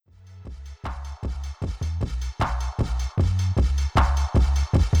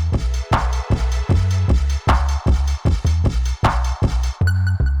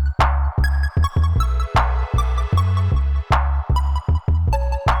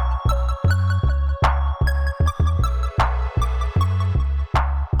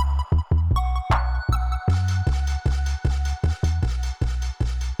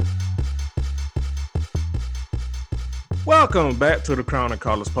Welcome back to the Crown and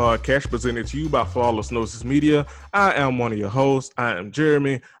Collars podcast, presented to you by Flawless Gnosis Media. I am one of your hosts. I am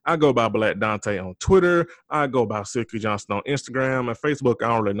Jeremy. I go by Black Dante on Twitter. I go by Silky Johnson on Instagram and Facebook. I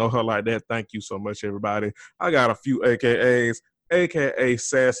don't really know her like that. Thank you so much, everybody. I got a few AKAs, aka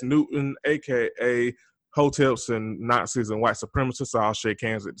Sass Newton, aka Hoteps and Nazis and white supremacists. I'll shake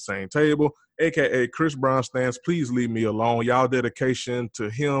hands at the same table, aka Chris Brown stands. Please leave me alone. Y'all dedication to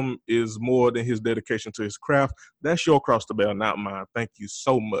him is more than his dedication to his craft. That's your cross the bell, not mine. Thank you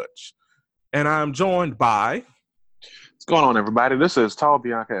so much. And I'm joined by... What's going on, everybody? This is Tall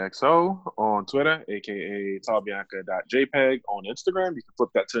Bianca XO on Twitter, aka tallbianca.jpg on Instagram. You can flip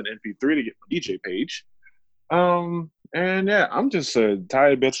that to an MP3 to get my DJ page. And yeah, I'm just a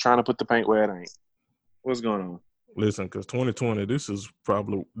tired bitch trying to put the paint where it ain't. What's going on? Listen, because 2020, this is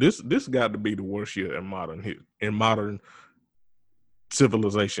probably this got to be the worst year in modern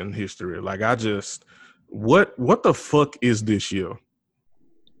civilization history. Like, I just what the fuck is this year?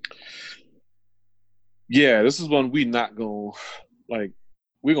 Yeah, this is one we not gonna like.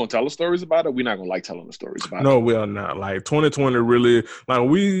 We're gonna tell the stories about it. We're not gonna like telling the stories about it. No, we are not. Like 2020 really,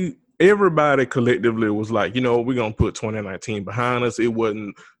 like everybody collectively was like, you know, we're gonna put 2019 behind us. It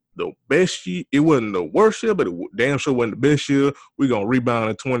wasn't the best year, it wasn't the worst year, but it damn sure wasn't the best year. We're gonna rebound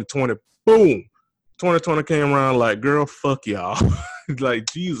in 2020. Boom. 2020 came around like, girl, fuck y'all.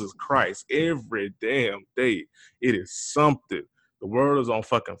 Like, Jesus Christ, every damn day it is something. The world is on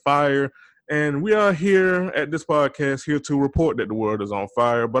fucking fire. And we are here at this podcast here to report that the world is on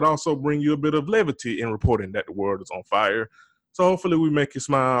fire, but also bring you a bit of levity in reporting that the world is on fire. So hopefully we make you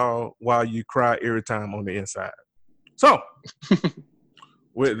smile while you cry every time on the inside. So,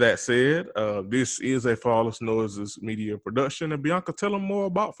 with that said, this is a Flawless Noises media production. And Bianca, tell them more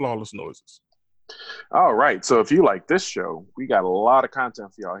about Flawless Noises. All right. So if you like this show, we got a lot of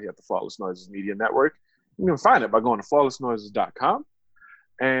content for y'all here at the Flawless Noises Media Network. You can find it by going to flawlessnoises.com.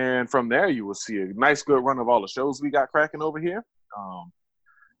 And from there, you will see a nice, good run of all the shows we got cracking over here.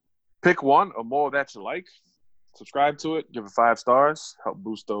 Pick one or more that you like. Subscribe to it. Give it 5 stars. Help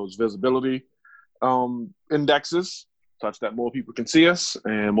boost those visibility indexes, such that more people can see us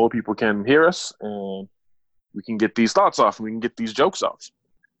and more people can hear us. And we can get these thoughts off and we can get these jokes off.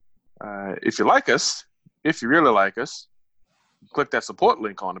 If you like us, if you really like us, click that support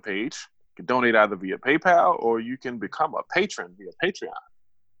link on the page. You can donate either via PayPal or you can become a patron via Patreon.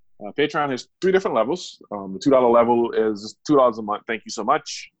 Patreon has 3 different levels. The $2 level is $2 a month. Thank you so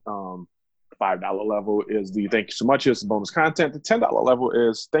much. $5 level is the thank you so much. Here's the bonus content. The $10 level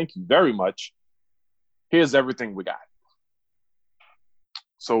is thank you very much. Here's everything we got.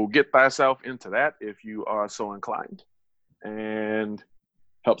 So get thyself into that if you are so inclined and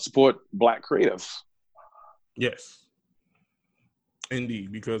help support Black creatives. Yes,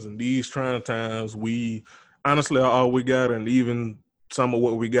 indeed, because in these trying times, we honestly are all we got, and even some of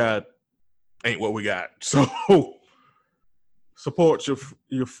what we got ain't what we got. So support your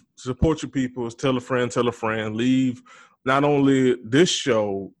people. Tell a friend. Leave not only this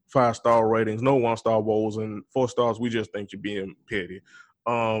show 5-star ratings, no 1-star woes, and 4 stars. We just think you're being petty.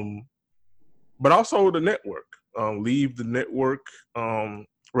 But also the network. Leave the network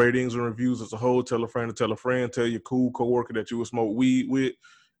ratings and reviews as a whole. Tell a friend. Tell your cool coworker that you will smoke weed with.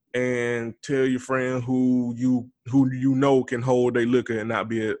 And tell your friend who you know can hold their liquor and not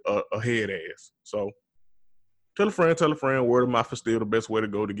be a head ass. So tell a friend. Word of mouth is still the best way to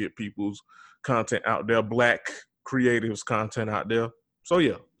go to get people's content out there. Black creatives content out there. So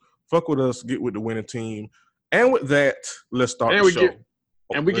yeah, fuck with us. Get with the winning team. And with that, let's start the show.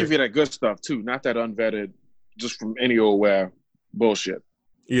 We give you that good stuff too, not that unvetted, just from any old where bullshit.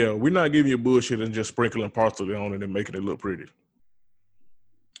 Yeah, we're not giving you bullshit and just sprinkling parsley on it and making it look pretty.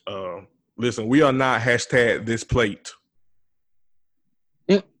 Listen, we are not hashtag this plate.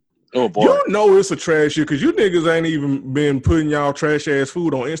 Oh boy. You know it's a trash year because you niggas ain't even been putting y'all trash ass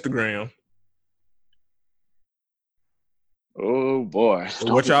food on Instagram. Oh boy.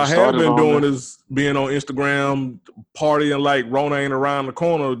 What y'all have been doing is being on Instagram, partying like Rona ain't around the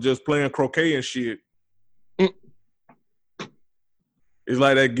corner, just playing croquet and shit. It's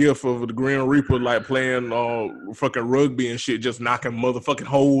like that gif of the Grim Reaper, like playing fucking rugby and shit, just knocking motherfucking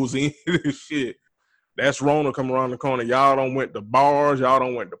holes in and shit. That's Rona coming around the corner. Y'all don't went to bars. Y'all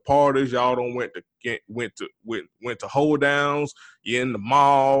don't went to parties. Y'all don't went to hold downs. You're in the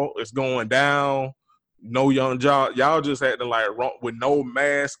mall. It's going down. No young job. Y'all just acting like with no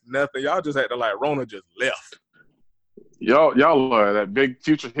mask, nothing. Y'all just acting like Rona just left. Y'all are that big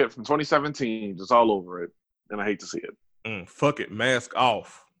Future hit from 2017, just all over it, and I hate to see it. Fuck it, mask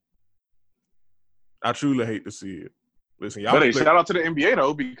off. I truly hate to see it. Listen, But hey, shout out to the NBA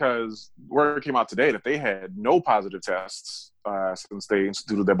though, because word came out today that they had no positive tests since they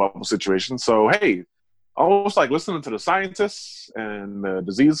instituted their bubble situation. So hey, almost like listening to the scientists and the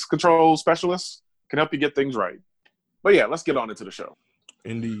disease control specialists can help you get things right. But yeah, let's get on into the show.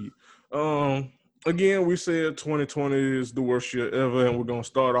 Indeed. Again, we said 2020 is the worst year ever, and we're gonna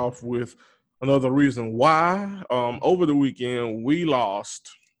start off with another reason why. Over the weekend, we lost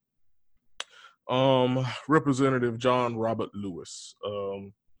Representative John Robert Lewis,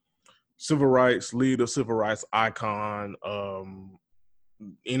 civil rights leader, civil rights icon.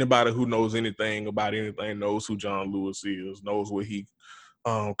 Anybody who knows anything about anything knows who John Lewis is, knows what he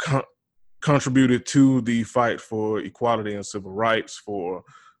contributed to the fight for equality and civil rights for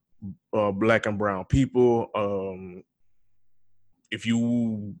Black and brown people. If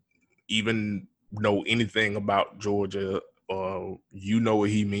you even know anything about Georgia, you know what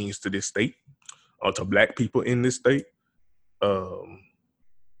he means to this state, to Black people in this state.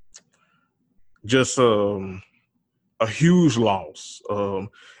 Just a huge loss.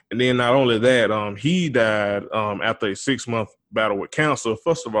 And then not only that, he died after a 6-month battle with cancer.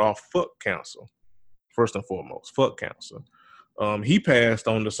 First of all, fuck cancer. First and foremost, fuck cancer. He passed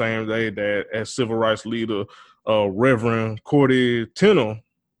on the same day that as civil rights leader, Reverend Cordy Tennell,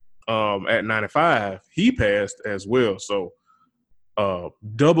 at 95, he passed as well. So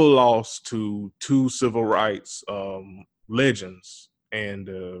double loss to 2 civil rights legends, and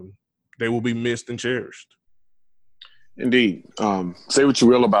they will be missed and cherished. Indeed. Say what you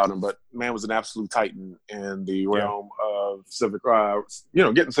will about him, but man was an absolute titan in the realm of civic,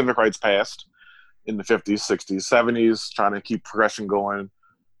 getting civic rights passed in the 50s, 60s, 70s, trying to keep progression going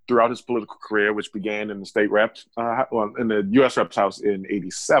throughout his political career, which began in the state rep, in the U.S. Reps House in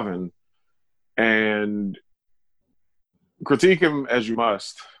 87. And critique him as you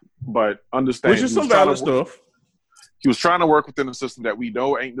must, but understand. Which is some valid stuff. He was trying to work within a system that we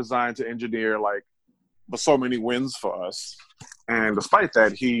know ain't designed to engineer but so many wins for us. And despite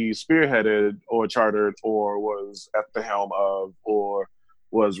that, he spearheaded or chartered or was at the helm of or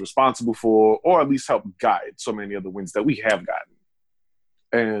was responsible for or at least helped guide so many of the wins that we have gotten.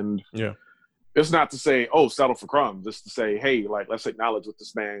 And it's not to say, settle for crumbs. It's to say, hey, let's acknowledge what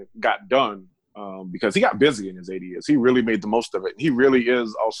this man got done, because he got busy in his 80 years. He really made the most of it. He really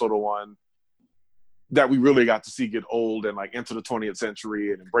is also the one that we really got to see get old and enter the 20th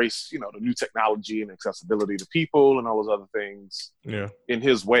century and embrace, the new technology and accessibility to people and all those other things in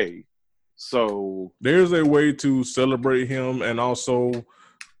his way. So there's a way to celebrate him and also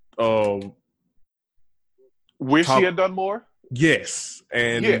wish he had done more. Yes.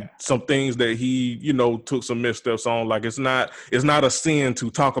 And some things that he, took some missteps on. It's not a sin to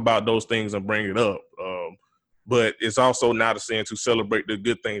talk about those things and bring it up. But it's also not a sin to celebrate the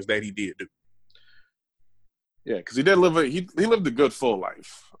good things that he did do. Yeah, because he did he lived a good full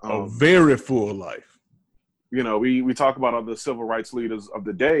life. A very full life. We talk about other civil rights leaders of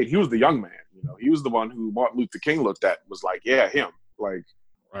the day. He was the young man. He was the one who Martin Luther King looked at and was like, yeah, him. Right.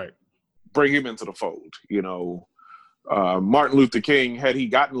 Bring him into the fold. Martin Luther King, had he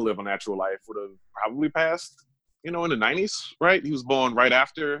gotten to live a natural life, would have probably passed, in the 90s, right? He was born right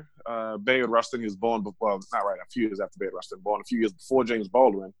after Bayard Rustin. He was born, not right, a few years after Bayard Rustin, born a few years before James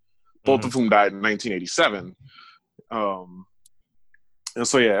Baldwin. Both of whom died in 1987. And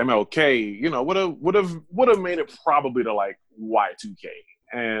so MLK, would have made it probably to Y2K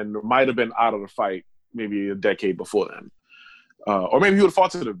and might have been out of the fight maybe a decade before then. Or maybe he would have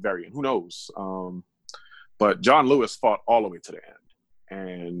fought to the very end, who knows? But John Lewis fought all the way to the end.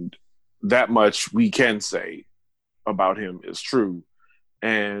 And that much we can say about him is true.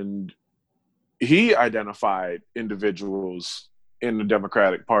 And he identified individuals in the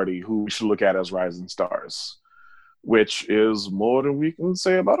Democratic Party who we should look at as rising stars, which is more than we can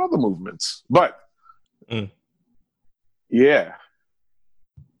say about other movements. But yeah.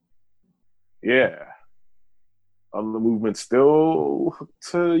 Other movements still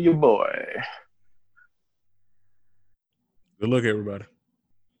to your boy. Good luck, everybody.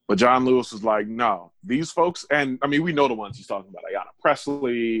 But John Lewis was like, no, these folks, and I mean, we know the ones he's talking about, Ayanna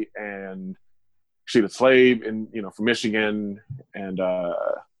Pressley and Sheila Slade, from Michigan, and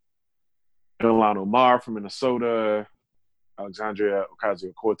Ilhan Omar from Minnesota, Alexandria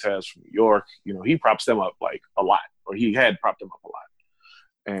Ocasio-Cortez from New York. He props them up a lot, or he had propped them up a lot.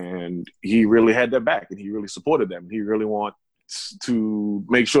 And he really had their back, and he really supported them. He really wants to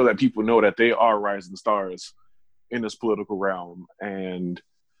make sure that people know that they are rising stars in this political realm. And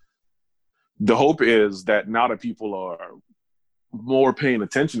the hope is that now that people are more paying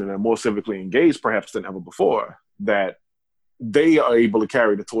attention and are more civically engaged perhaps than ever before, that they are able to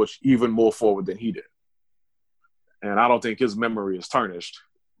carry the torch even more forward than he did. And I don't think his memory is tarnished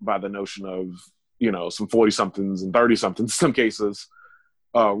by the notion of, some 40-somethings and 30-somethings in some cases,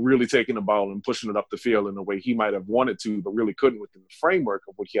 really taking the ball and pushing it up the field in the way he might have wanted to, but really couldn't within the framework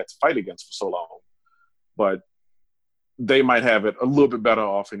of what he had to fight against for so long. But they might have it a little bit better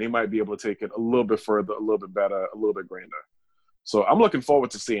off, and they might be able to take it a little bit further, a little bit better, a little bit grander. So I'm looking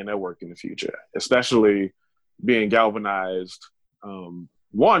forward to seeing their work in the future, especially being galvanized,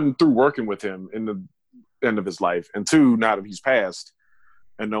 one, through working with him in the end of his life, and two, now that he's passed,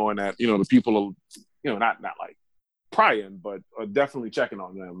 and knowing that, the people are, not like prying, but are definitely checking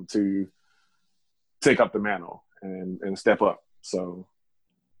on them to take up the mantle and step up. So.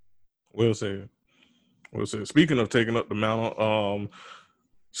 Well said. Speaking of taking up the mantle,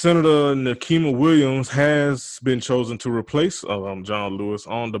 Senator Nikema Williams has been chosen to replace John Lewis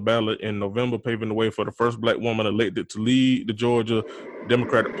on the ballot in November, paving the way for the first Black woman elected to lead the Georgia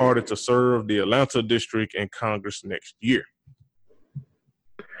Democratic Party to serve the Atlanta district in Congress next year.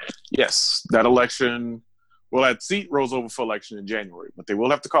 Yes, that election, that seat rolls over for election in January, but they will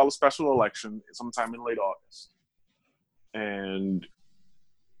have to call a special election sometime in late August. And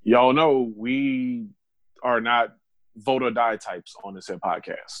y'all know we are not vote or die types on this here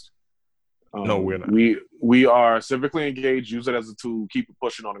podcast. No, we're not. We are civically engaged, use it as a tool, keep it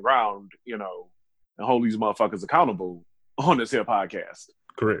pushing on the ground, and hold these motherfuckers accountable on this here podcast.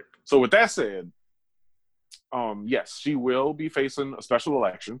 Correct. So with that said, yes, she will be facing a special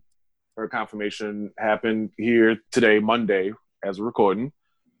election. Her confirmation happened here today, Monday, as a recording.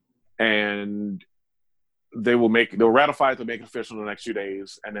 And they'll ratify it, they'll make it official in the next few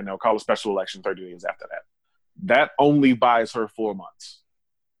days, and then they'll call a special election 30 days after that. That only buys her 4 months.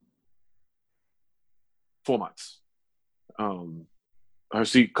 4 months. Her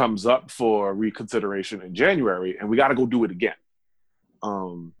seat comes up for reconsideration in January, and we got to go do it again.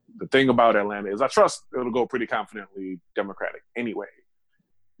 The thing about Atlanta is I trust it'll go pretty confidently Democratic anyway.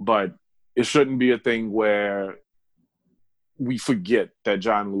 But it shouldn't be a thing where we forget that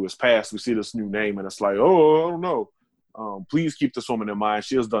John Lewis passed. We see this new name, and it's like, oh, I don't know. Please keep this woman in mind.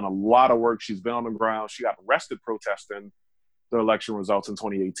 She has done a lot of work. She's been on the ground. She got arrested protesting the election results in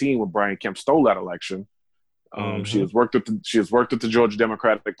 2018 when Brian Kemp stole that election. She has worked at the Georgia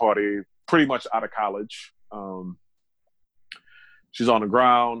Democratic Party pretty much out of college. She's on the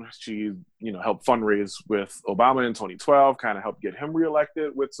ground. She, helped fundraise with Obama in 2012, kind of helped get him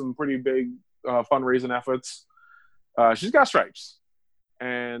reelected with some pretty big fundraising efforts. She's got stripes,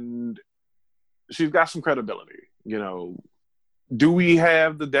 and she's got some credibility. Do we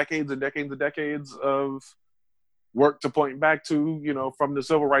have the decades and decades and decades of work to point back to, from the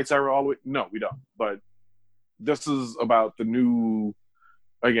civil rights era all the way? No, we don't. But this is about the new,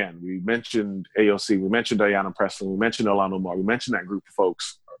 again, we mentioned AOC, we mentioned Diana Pressley, we mentioned Ilhan Omar, we mentioned that group of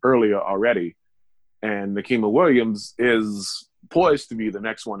folks earlier already. And Nikema Williams is poised to be the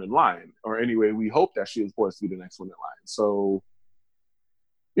next one in line. Or anyway, we hope that she is poised to be the next one in line. So,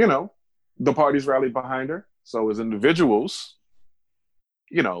 the parties rallied behind her. So as individuals,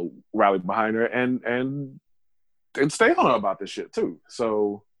 rallied behind her and stay on her about this shit too.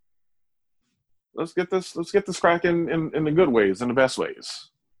 So let's get this cracking in the good ways, in the best ways.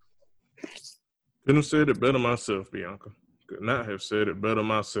 Couldn't have said it better myself, Bianca. Could not have said it better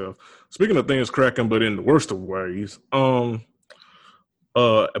myself. Speaking of things cracking, but in the worst of ways,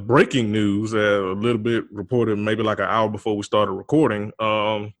 breaking news, a little bit reported maybe like an hour before we started recording.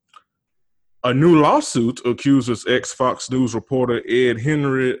 A new lawsuit accuses ex-Fox News reporter Ed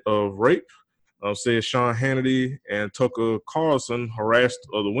Henry of rape. Says Sean Hannity and Tucker Carlson harassed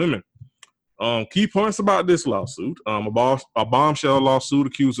other women. Key points about this lawsuit. A bombshell lawsuit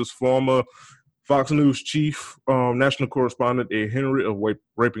accuses former Fox News chief national correspondent Ed Henry of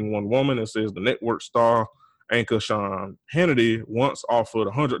raping one woman. It says the network star anchor Sean Hannity once offered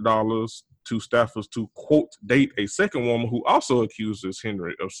 $100 to staffers to, quote, date a second woman who also accuses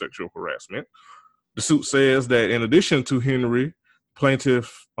Henry of sexual harassment. The suit says that in addition to Henry,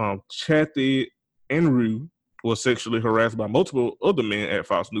 plaintiff Chatty Enru was sexually harassed by multiple other men at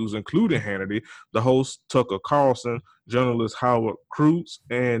Fox News, including Hannity, the host Tucker Carlson, journalist Howard Kreutz,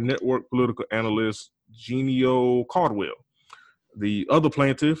 and network political analyst Genio Cardwell. The other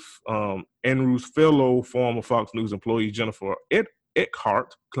plaintiff, Enru's fellow former Fox News employee Jennifer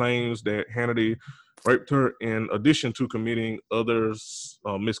Eckhart, claims that Hannity raped her in addition to committing others'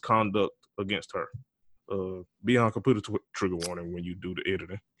 misconduct against her. Bianca, put a trigger warning when you do the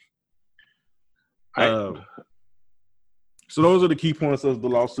editing. So those are the key points of the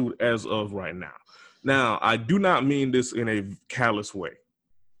lawsuit as of right now. Now, I do not mean this in a callous way.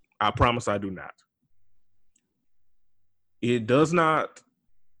 I promise I do not. It does not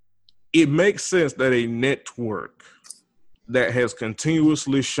it makes sense that a network that has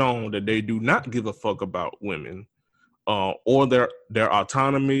continuously shown that they do not give a fuck about women or their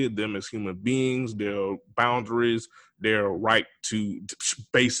autonomy, them as human beings, their boundaries, their right to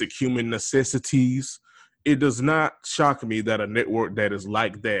basic human necessities. It does not shock me that a network that is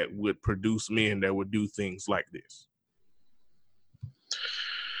like that would produce men that would do things like this.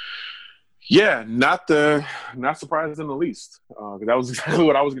 Yeah, not surprised in the least. That was exactly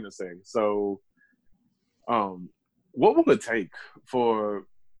what I was gonna say. So, what will it take for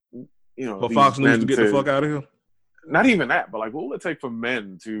for Fox News to get the fuck out of here? Not even that, but like, what will it take for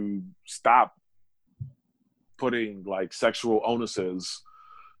men to stop putting like sexual onuses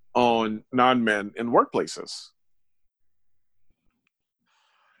on non-men in workplaces?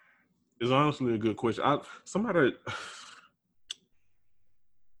 It's honestly a good question.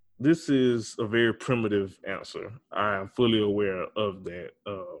 This is a very primitive answer. I am fully aware of that.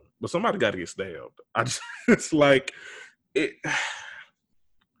 But somebody got to get stabbed. It's like it.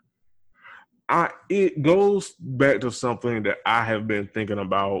 It goes back to something that I have been thinking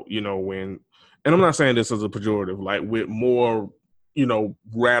about. And I'm not saying this as a pejorative. Like with more,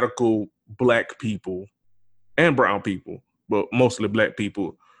 radical Black people and brown people, but mostly Black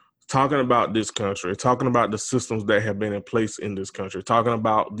people, talking about this country, talking about the systems that have been in place in this country, talking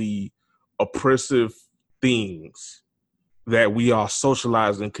about the oppressive things that we are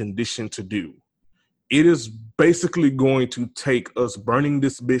socialized and conditioned to do. It is basically going to take us burning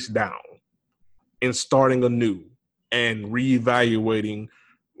this bitch down and starting anew and reevaluating,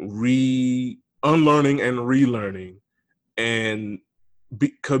 unlearning and relearning, and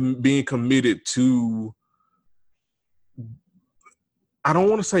being committed to, I don't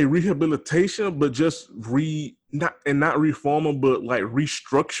want to say rehabilitation, but just not reforming, but like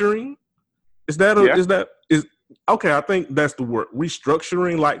restructuring. Okay, I think that's the word.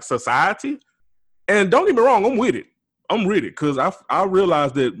 Restructuring like society. And don't get me wrong, I'm with it. I'm with it because I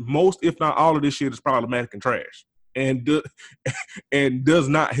realize that most, if not all of this shit is problematic and trash and does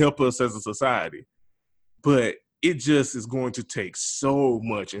not help us as a society. But it just is going to take so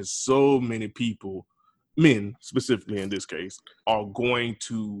much, and so many people, men specifically in this case, are going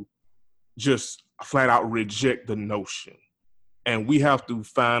to just flat out reject the notion. And we have to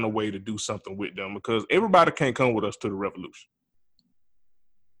find a way to do something with them because everybody can't come with us to the revolution.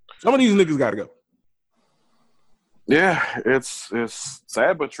 Some of these niggas got to go. Yeah, it's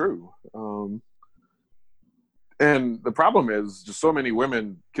sad but true. And the problem is just so many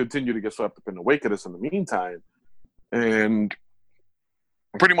women continue to get swept up in the wake of this in the meantime. And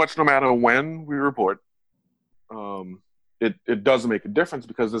pretty much no matter when we report, it doesn't make a difference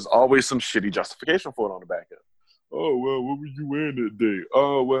because there's always some shitty justification for it on the back end. Oh, well, what were you wearing that day?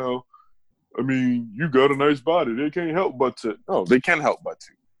 Oh, well, I mean, you got a nice body. They can't help but to. No, they can help but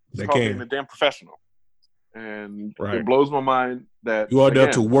to. It's called being a damn professional. And It blows my mind that you are there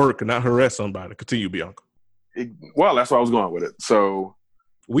to work and not harass somebody. Continue, Bianca. Well, that's why I was going with it. So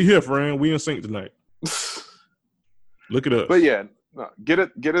we here, friend. We in sync tonight. Look at us. But yeah, no, get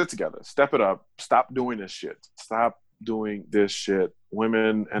it together. Step it up. Stop doing this shit. Stop doing this shit.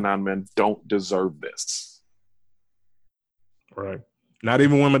 Women and non-men don't deserve this. Right. Not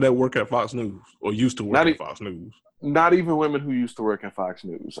even women that work at Fox News or used to work at Fox News. Not even women who used to work at Fox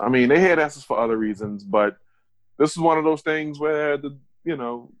News. I mean, they had asses for other reasons, but this is one of those things where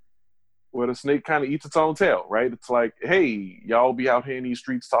where the snake kind of eats its own tail, right? It's like, hey, y'all be out here in these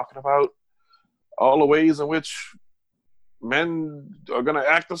streets talking about all the ways in which men are going to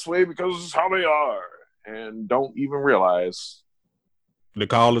act this way because this is how they are, and don't even realize the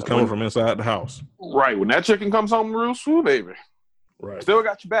call is coming from inside the house. Right. When that chicken comes home real swoop, baby. Right. Still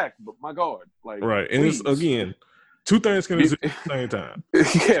got your back, but my God. Like, right. And please. It's, again, two things can exist at the same time.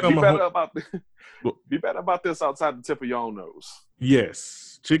 Yeah, be better about this outside the tip of your own nose.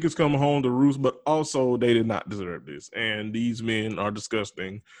 Yes. Chickens come home to roost, but also they did not deserve this. And these men are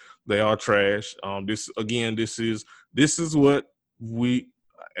disgusting. They are trash. This is what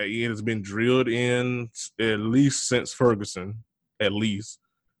it has been drilled in at least since Ferguson. At least.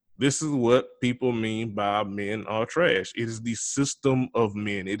 This is what people mean by men are trash. It is the system of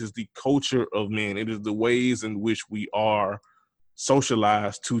men. It is the culture of men. It is the ways in which we are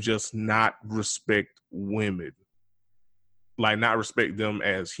socialized to just not respect women. Like not respect them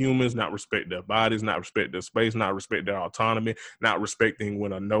as humans, not respect their bodies, not respect their space, not respect their autonomy, not respecting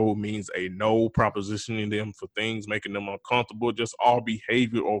when a no means a no, propositioning them for things, making them uncomfortable, just all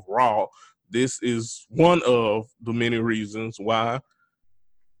behavior overall. This is one of the many reasons why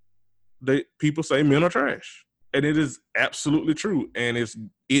people say men are trash, and it is absolutely true. And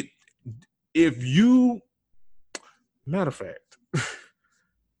matter of fact,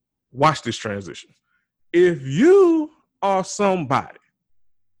 watch this transition. If you are somebody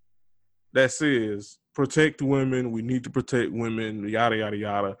that says protect women, we need to protect women, yada yada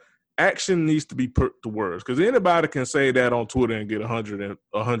yada, action needs to be put to words, because anybody can say that on Twitter and get 100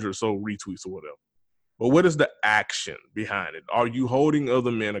 or so retweets or whatever. But what is the action behind it? Are you holding other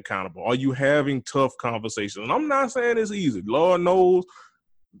men accountable? Are you having tough conversations? And I'm not saying it's easy. Lord knows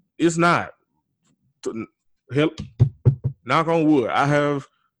it's not. Hell, knock on wood. I have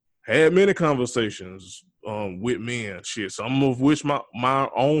had many conversations with men, shit, some of which my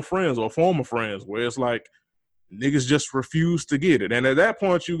own friends or former friends, where it's like niggas just refuse to get it. And at that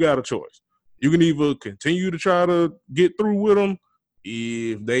point, you got a choice. You can either continue to try to get through with them.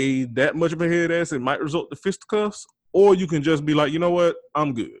 If they that much of a head ass, it might result to fisticuffs, or you can just be like, you know what,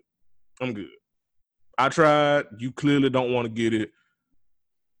 I'm good. I tried. You clearly don't want to get it.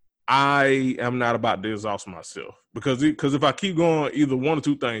 I am not about to exhaust myself because if I keep going, either one or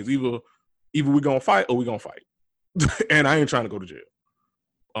two things, either we gonna fight or we gonna fight, and I ain't trying to go to jail.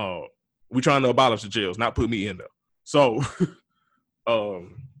 We trying to abolish the jails, not put me in there. So, but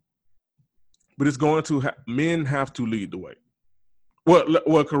it's going to men have to lead the way.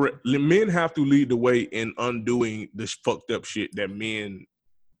 Well, correct. Men have to lead the way in undoing this fucked up shit that men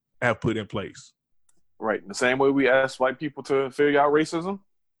have put in place. Right. In the same way we ask white people to figure out racism,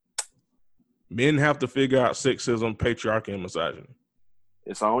 men have to figure out sexism, patriarchy, and misogyny.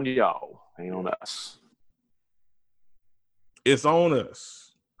 It's on y'all, ain't on us. It's on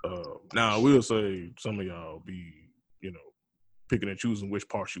us. Now, I will say some of y'all be, picking and choosing which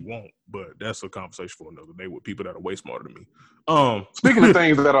parts you want, but that's a conversation for another day with people that are way smarter than me. Speaking of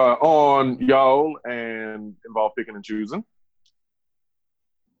things that are on y'all and involve picking and choosing,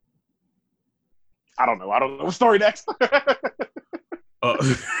 I don't know. What story next?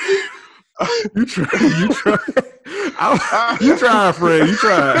 You try. You try, Fred. You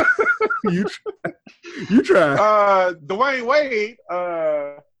try. You try. Dwayne Wade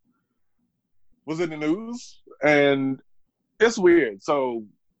was in the news, and it's weird. So,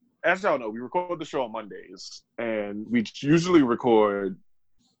 as y'all know, we record the show on Mondays, and we usually record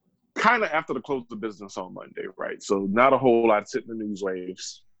kind of after the close of business on Monday, right? So, not a whole lot sitting in the news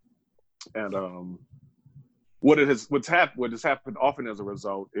waves. And what has happened often as a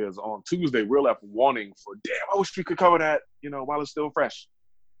result is on Tuesday we're left wanting for, damn, I wish we could cover that, while it's still fresh.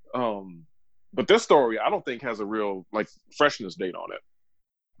 But this story I don't think has a real freshness date on it,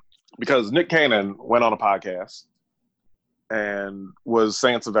 because Nick Cannon went on a podcast and was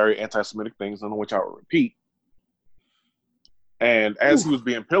saying some very anti-Semitic things, none of which I will repeat. And as he was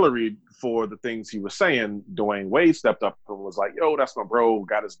being pilloried for the things he was saying, Dwayne Wade stepped up and was like, yo, that's my bro,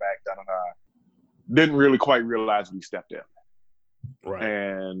 got his back, da-da-da. Didn't really quite realize when he stepped in. Right.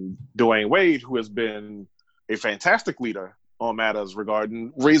 And Dwayne Wade, who has been a fantastic leader on matters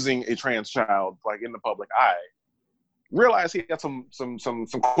regarding raising a trans child, in the public eye, realized he had some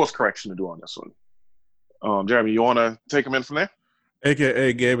course correction to do on this one. Jeremy, you want to take him in from there?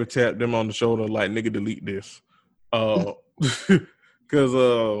 AKA Gabby tapped them on the shoulder like, nigga, delete this.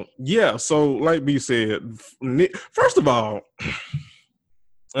 Because, so like B said, first of all,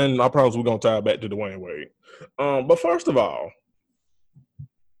 and I promise we're going to tie it back to Dwayne Wade. But first of all,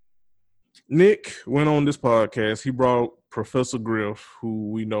 Nick went on this podcast. He brought Professor Griff,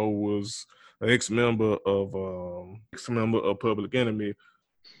 who we know was an ex-member of Public Enemy,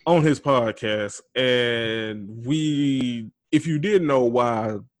 on his podcast. And if you didn't know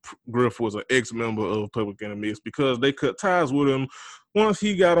why Griff was an ex-member of Public Enemy, it's because they cut ties with him once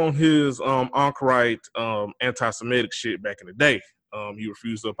he got on his Anchorite anti-Semitic shit back in the day. He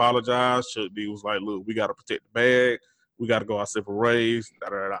refused to apologize. Chuck D was like, look, we got to protect the bag. We got to go our separate ways.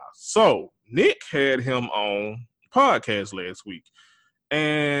 So Nick had him on podcast last week,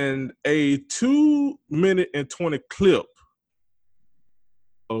 and a 2-minute and 20 clip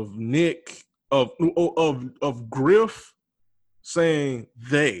of Nick of Griff saying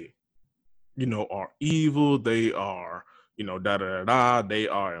they, are evil. They are, they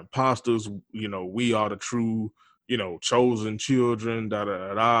are imposters. We are the true, chosen children.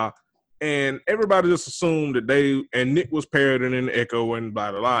 And everybody just assumed that and Nick was parroting in the echo and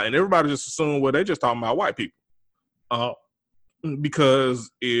blah, blah, blah. And everybody just assumed, well, they just talking about white people. Because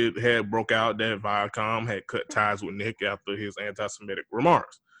it had broke out that Viacom had cut ties with Nick after his anti-Semitic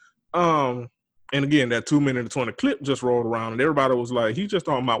remarks. And again, that 2-minute and 20 clip just rolled around, and everybody was like, he's just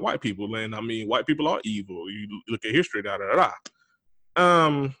talking about white people. And I mean, white people are evil. You look at history,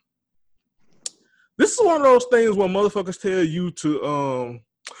 This is one of those things where motherfuckers tell you to,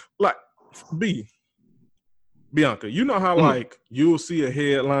 Bianca, you know how, you'll see a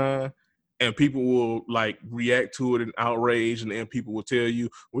headline and people will like react to it in outrage, and then people will tell you,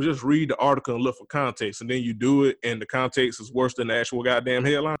 well, just read the article and look for context, and then you do it, and the context is worse than the actual goddamn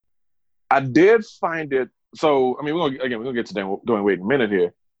headline. I did find it. So I mean, we're gonna get to Dwayne Wade in a minute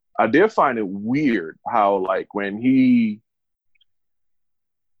here. I did find it weird how like when he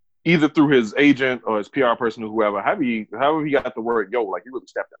either through his agent or his PR person or whoever, however he got the word yo, like he really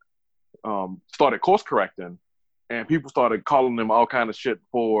stepped in, started course correcting, and people started calling him all kind of shit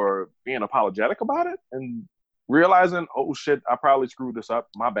for being apologetic about it and realizing, oh shit, I probably screwed this up.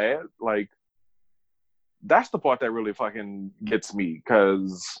 My bad. Like, that's the part that really fucking gets me,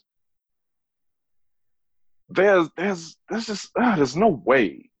 because there's no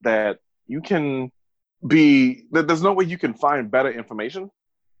way that you can there's no way you can find better information,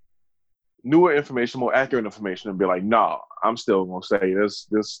 newer information, more accurate information, and be like, nah, I'm still gonna say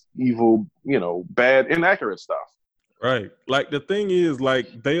this evil, bad, inaccurate stuff. Right. Like the thing is, like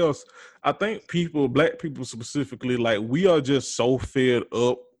I think black people specifically, like we are just so fed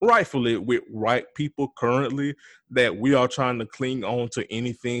up, rightfully, with white people currently, that we are trying to cling on to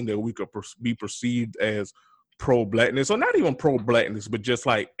anything that we could be perceived as pro-blackness, or not even pro-blackness, but just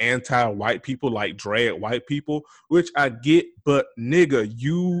like anti-white people, like drag white people, which I get, but nigga,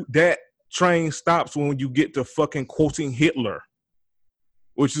 that train stops when you get to fucking quoting Hitler,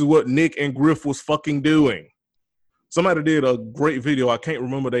 which is what Nick and Griff was fucking doing. Somebody did a great video. I can't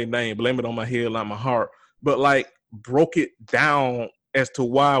remember their name. Blame it on my head, not my heart. But like broke it down as to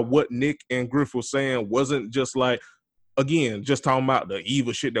why what Nick and Griff was saying wasn't just like, again, just talking about the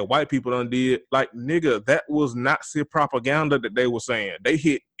evil shit that white people done did. Like, nigga, that was Nazi propaganda that they were saying. They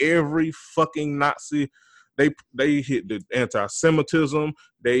hit every fucking Nazi. They hit the anti-Semitism.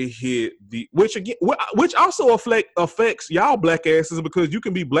 They hit which also affects y'all black asses, because you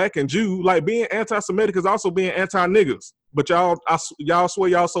can be black and Jew. Like, being anti-Semitic is also being anti-niggas. But y'all swear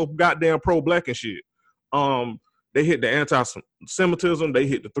y'all so goddamn pro-black and shit. They hit the anti-Semitism. They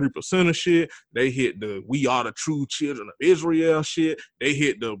hit the 3% shit. They hit the we are the true children of Israel shit. They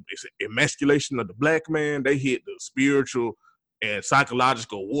hit the emasculation of the black man. They hit the spiritual and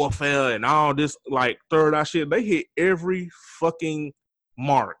psychological warfare and all this like third eye shit. They hit every fucking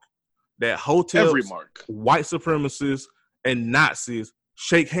mark that hotels, white supremacists, and Nazis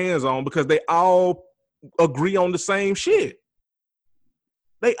shake hands on, because they all agree on the same shit.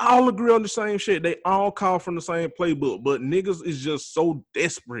 They all agree on the same shit. They all call from the same playbook. But niggas is just so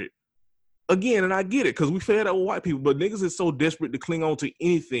desperate. Again, and I get it, because we fed up with white people, but niggas is so desperate to cling on to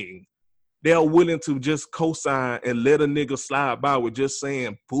anything. They are willing to just co-sign and let a nigga slide by with just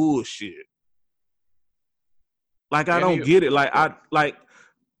saying bullshit. Like, I don't get it.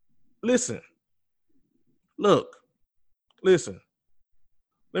 Listen. Look. Listen.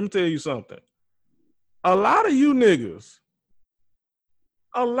 Let me tell you something. A lot of you niggas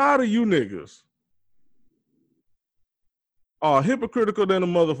are hypocritical than a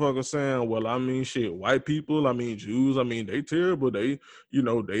motherfucker, saying, well, I mean, shit, white people, I mean, Jews, I mean, they terrible, they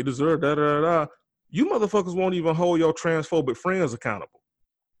deserve da-da-da-da. You motherfuckers won't even hold your transphobic friends accountable.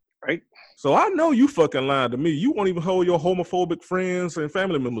 Right? So I know you fucking lying to me. You won't even hold your homophobic friends and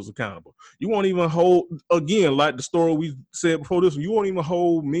family members accountable. You won't even hold, again, like the story we said before this, you won't even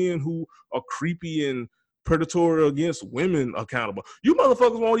hold men who are creepy and predatory against women accountable. You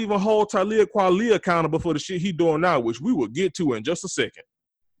motherfuckers won't even hold Talib Kweli accountable for the shit he doing now, which we will get to in just a second.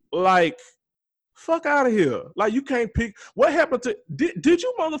 Like, fuck out of here. Like, you can't pick. What happened to, did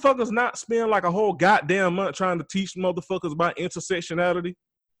you motherfuckers not spend like a whole goddamn month trying to teach motherfuckers about intersectionality?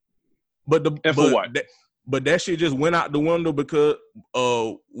 But that shit just went out the window because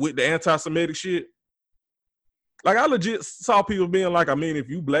with the anti-Semitic shit. Like, I legit saw people being like, I mean, if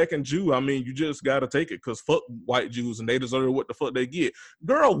you black and Jew, I mean, you just got to take it, because fuck white Jews and they deserve what the fuck they get.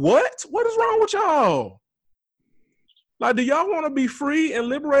 Girl, what? What is wrong with y'all? Like, do y'all want to be free and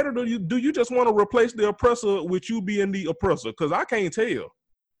liberated, or do you just want to replace the oppressor with you being the oppressor? Because I can't tell.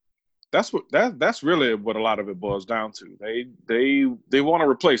 That's really what a lot of it boils down to. They want to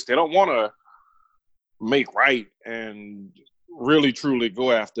replace. They don't want to make right and really truly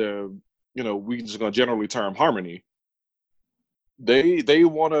go after, we just gonna generally term harmony. They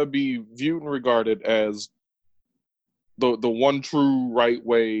want to be viewed and regarded as the one true right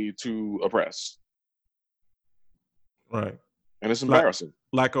way to oppress. Right. And it's embarrassing.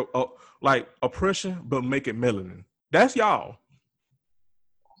 Like oppression, but make it melanin. That's y'all.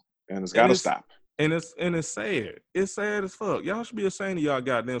 And it's gotta stop. And it's sad. It's sad as fuck. Y'all should be ashamed of y'all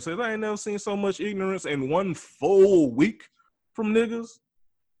goddamn selves. I ain't never seen so much ignorance in one full week from niggas.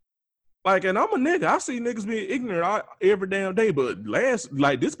 Like, and I'm a nigga. I see niggas being ignorant every damn day. But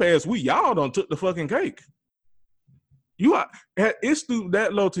this past week, y'all done took the fucking cake. It stooped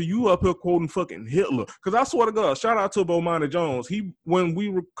that low to you up here quoting fucking Hitler. Because I swear to God, shout out to Bomani Jones. When we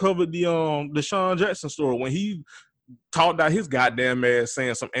recovered the Sean Jackson story, when he talked out his goddamn ass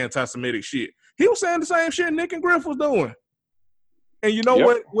saying some anti-Semitic shit, he was saying the same shit Nick and Griff was doing. And you know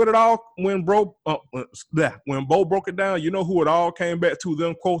what it all, when Bo broke it down, you know who it all came back to,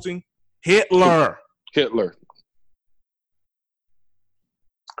 them quoting? Hitler.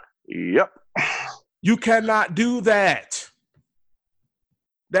 Yep. You cannot do that.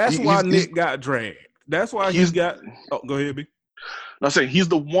 That's why Nick got dragged. That's why he got. Oh, go ahead, B. I'm saying he's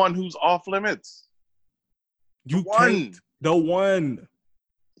the one who's off limits. The one.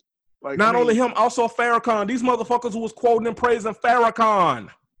 Like, not only him, also Farrakhan. These motherfuckers who was quoting and praising Farrakhan,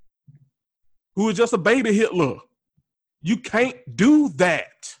 who was just a baby Hitler. You can't do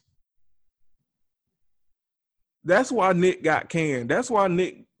that. That's why Nick got canned. That's why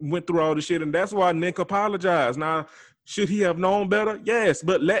Nick went through all the shit, and that's why Nick apologized. Now, should he have known better? Yes,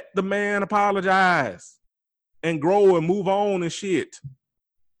 but let the man apologize and grow and move on and shit.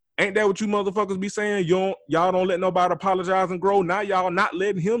 Ain't that what you motherfuckers be saying? Y'all don't let nobody apologize and grow. Now y'all not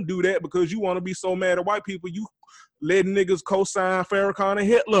letting him do that because you want to be so mad at white people. You letting niggas co-sign Farrakhan and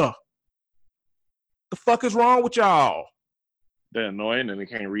Hitler. The fuck is wrong with y'all? They're annoying and they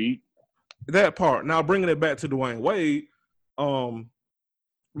can't read. That part. Now bringing it back to Dwayne Wade,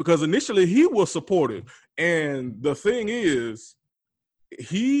 because initially he was supportive, and the thing is,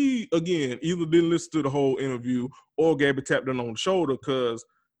 he again either didn't listen to the whole interview or Gabby tapped him on the shoulder because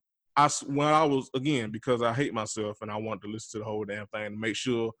because I hate myself and I wanted to listen to the whole damn thing to make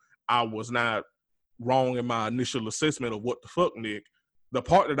sure I was not wrong in my initial assessment of what the fuck, Nick. The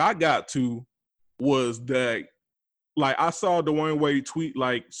part that I got to was that, like, I saw Dwayne Wade tweet,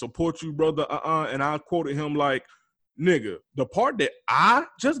 like, support you, brother, and I quoted him like, nigga, the part that I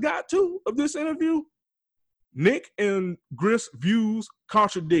just got to of this interview, Nick and Griff's views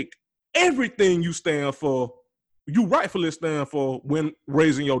contradict everything you stand for, you rightfully stand for when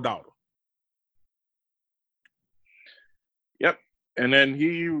raising your daughter. Yep. And then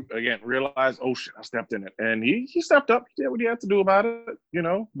he, again, realized, oh shit, I stepped in it. And he stepped up, he did what he had to do about it,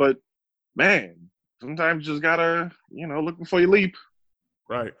 but man, sometimes you just gotta, look before you leap.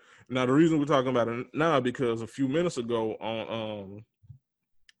 Right. Now, the reason we're talking about it now, because a few minutes ago on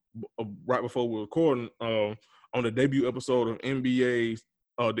right before we were recording, on the debut episode of NBA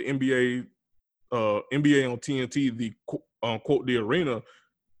on TNT, the quote the arena,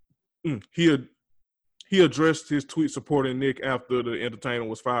 he addressed his tweet supporting Nick after the entertainer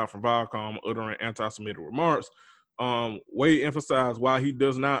was fired from Viacom uttering anti-Semitic remarks. Wade emphasized while he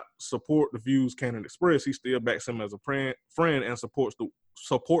does not support the views Cannon expressed, he still backs him as a friend and supports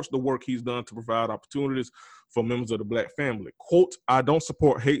the work he's done to provide opportunities for members of the Black family. Quote, I don't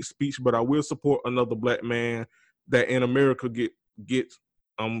support hate speech, but I will support another Black man that in America get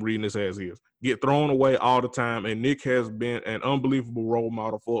I'm reading this as is, get thrown away all the time, and Nick has been an unbelievable role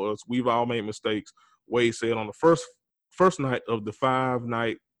model for us. We've all made mistakes, Wade said on the first night of the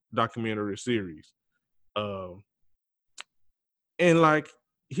 5-night documentary series. And like,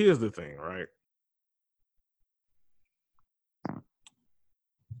 here's the thing, right?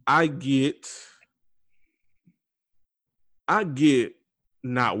 I get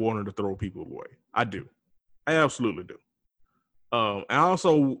not wanting to throw people away. I do. I absolutely do. I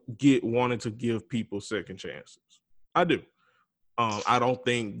also get wanting to give people second chances. I do. I don't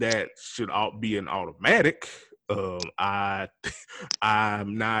think that should be an automatic.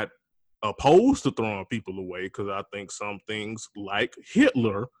 I'm not opposed to throwing people away because I think some things like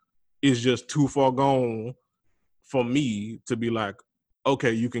Hitler is just too far gone for me to be like,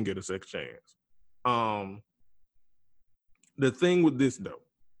 okay, you can get a second chance. The thing with this though,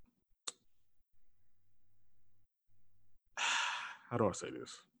 how do I say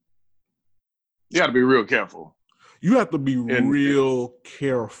this? You got to be real careful. You have to be real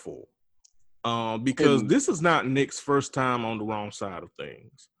careful because this is not Nick's first time on the wrong side of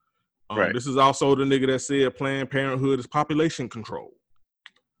things. Right. This is also the nigga that said Planned Parenthood is population control.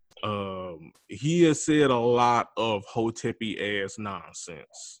 He has said a lot of hoteppy ass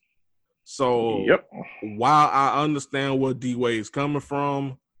nonsense. So while I understand where D-Wade's coming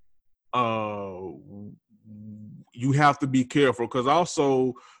from, you have to be careful because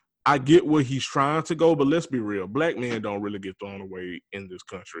also I get where he's trying to go, but let's be real. Black men don't really get thrown away in this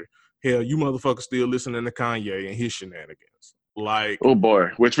country. Hell, you motherfuckers still listening to Kanye and his shenanigans. Like, oh boy,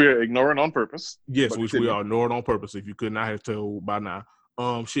 which we're ignoring on purpose. Yes, which we are ignoring on purpose. If you could not have told by now,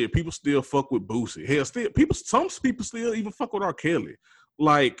 shit, people still fuck with Boosie. Hell, some people still even fuck with R. Kelly.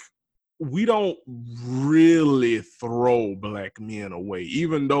 Like, we don't really throw black men away,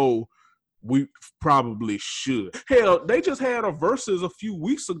 even though we probably should. Hell, they just had a versus a few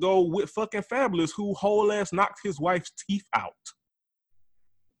weeks ago with fucking Fabulous, who whole ass knocked his wife's teeth out.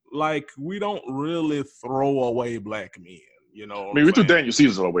 Like, we don't really throw away black men, you know. I mean, we threw Daniel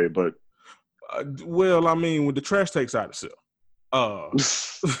Caesar away, but well, I mean, when the trash takes out itself.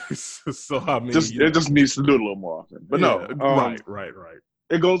 So I mean, it just needs to do it a little more often. But yeah, no, right.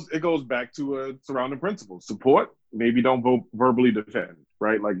 It goes back to surrounding principles. Support, maybe don't verbally defend,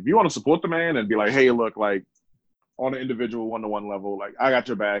 right? Like, if you want to support the man and be like, hey, look, like, on an individual one-to-one level, like, I got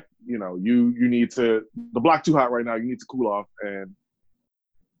your back. You know, you need to, the block too hot right now. You need to cool off and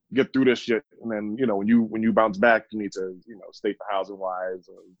get through this shit. And then, you know, when you bounce back, you need to, you know, state the housing wise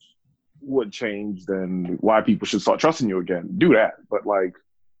or what changed and why people should start trusting you again. Do that. But, like,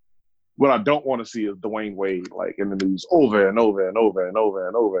 what I don't want to see is Dwayne Wade, like, in the news over and over and over and over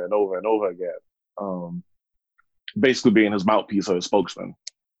and over and over and over again. Basically being his mouthpiece or his spokesman.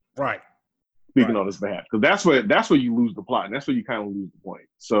 Right. Speaking on his behalf. Because that's where you lose the plot, and that's where you kind of lose the point.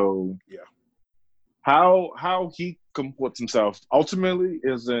 So yeah. How he comports himself ultimately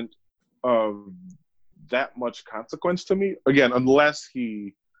isn't of that much consequence to me. Again, unless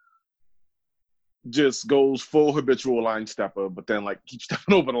he just goes full habitual line stepper, but then, like, keeps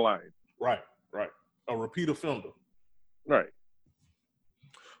stepping over the line. Right. A repeat offender. Right.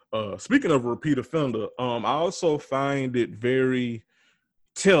 Speaking of repeat offender, I also find it very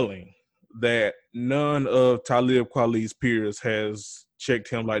telling that none of Talib Kweli's peers has checked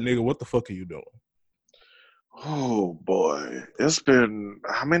him like, nigga, what the fuck are you doing? Oh boy, it's been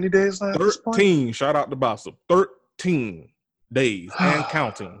how many days now? 13. Shout out to Bossip. 13 days and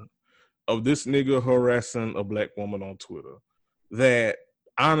counting of this nigga harassing a black woman on Twitter that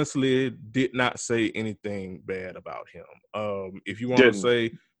honestly did not say anything bad about him. If you want to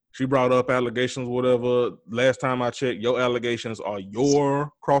say she brought up allegations, whatever, last time I checked, your allegations are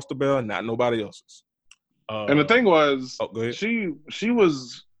your cross the bell, not nobody else's. And the thing was, go ahead. She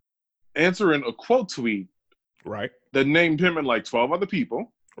was answering a quote tweet, right, that named him and like 12 other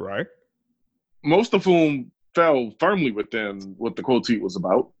people, right, most of whom fell firmly within what the quote tweet was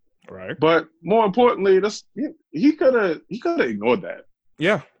about. Right. But more importantly, he could have ignored that.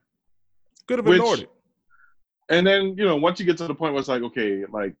 Yeah. Could have ignored it. And then, you know, once you get to the point where it's like, okay,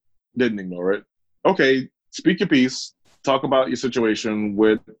 like, didn't ignore it. Okay, speak your piece, talk about your situation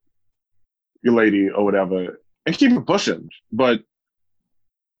with your lady or whatever, and keep it pushing. But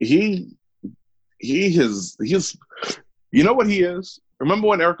he's you know what he is? Remember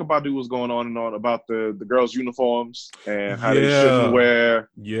when Erykah Badu was going on and on about the girls' uniforms and how they shouldn't wear,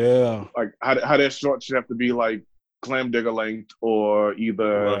 like how their shorts should have to be like clam digger length or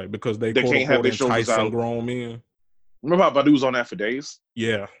either because they can't have their shoulders out. Grown men. Remember how Badu was on that for days?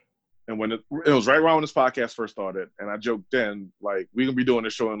 Yeah. And when it was right around when this podcast first started, and I joked then, like, we're gonna be doing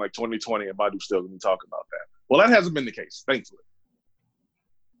this show in like 2020, and Badu's still gonna be talking about that. Well, that hasn't been the case, thankfully.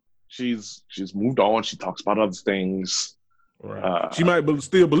 She's moved on. She talks about other things. Right. She might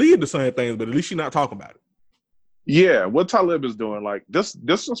still believe the same things, but at least she's not talking about it. Yeah, what Talib is doing, like, this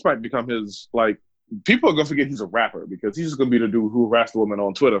just might become his, like, people are gonna forget he's a rapper because he's just gonna be the dude who harassed a woman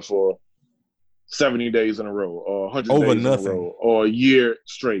on Twitter for 70 days in a row or 100 over days nothing. in a row or a year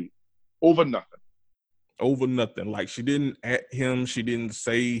straight over nothing. Over nothing. Like, she didn't at him. She didn't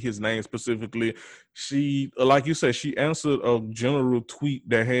say his name specifically. She, like you said, she answered a general tweet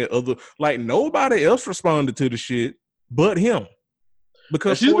that had other, like, nobody else responded to the shit but him.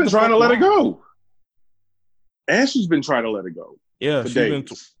 Because she's been trying to let it go. And she's been trying to let it go. Yeah,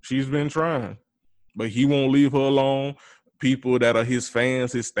 she's been trying. But he won't leave her alone. People that are his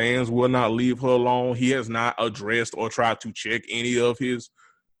fans, his stands, will not leave her alone. He has not addressed or tried to check any of his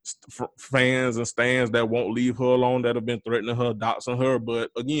fans and stands that won't leave her alone, that have been threatening her, doxing her.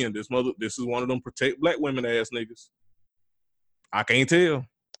 But again, this is one of them protect black women ass niggas. I can't tell.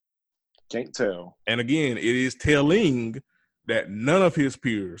 Can't tell. And again, it is telling that none of his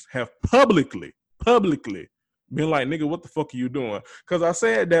peers have publicly been like, nigga, what the fuck are you doing? Because I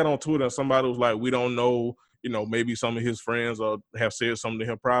said that on Twitter and somebody was like, we don't know, you know, maybe some of his friends have said something to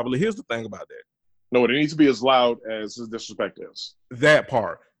him privately. Here's the thing about that. No, it needs to be as loud as his disrespect is. That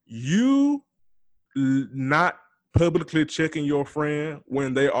part. You not publicly checking your friend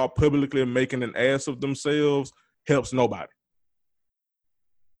when they are publicly making an ass of themselves helps nobody.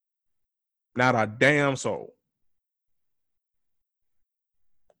 Not a damn soul.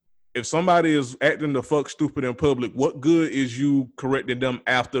 If somebody is acting the fuck stupid in public, what good is you correcting them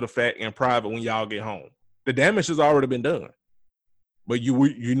after the fact in private when y'all get home? The damage has already been done. But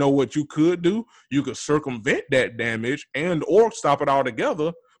you know what you could do? You could circumvent that damage and or stop it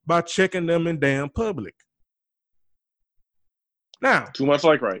altogether by checking them in damn public. Now, too much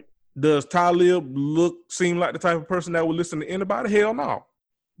like right. Does Talib seem like the type of person that would listen to anybody? Hell no.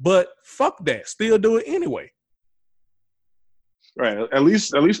 But fuck that. Still do it anyway. Right. At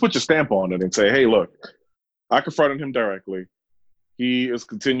least put your stamp on it and say, hey, look, I confronted him directly. He is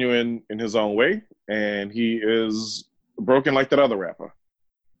continuing in his own way, and he is broken like that other rapper.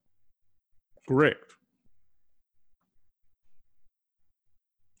 Correct.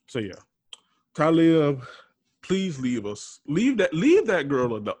 So yeah, Talib, please leave us. Leave that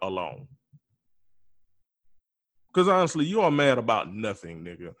girl alone. Because honestly, you are mad about nothing,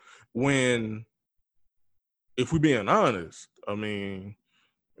 nigga. When, if we being honest, I mean,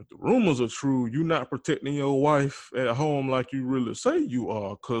 if the rumors are true, you not protecting your wife at home like you really say you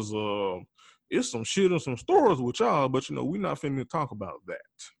are. Because it's some shit and some stories with y'all, but we not finna talk about that.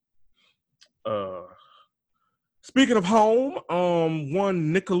 Speaking of home,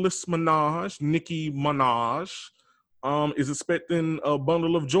 one Nicki Minaj, is expecting a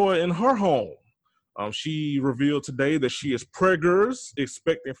bundle of joy in her home. She revealed today that she is preggers,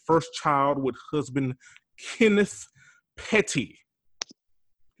 expecting first child with husband Kenneth Petty.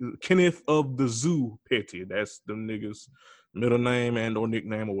 Kenneth of the Zoo Petty. That's the nigga's middle name and or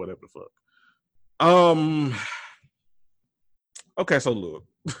nickname or whatever the fuck. Okay, so look.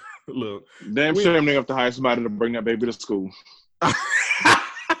 Damn shame they have to hire somebody to bring that baby to school.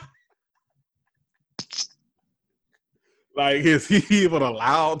 Like, is he even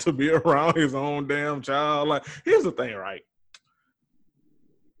allowed to be around his own damn child? Like, here's the thing, right?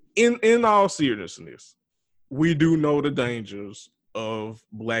 In all seriousness, we do know the dangers of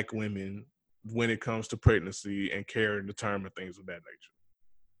Black women when it comes to pregnancy and carrying the term and things of that nature.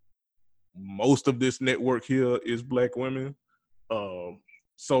 Most of this network here is Black women.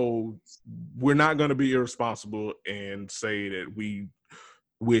 So we're not going to be irresponsible and say that we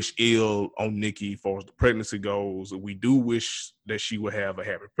wish ill on Nicki as far as the pregnancy goes. We do wish that she would have a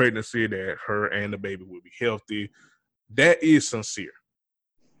happy pregnancy, that her and the baby would be healthy. That is sincere.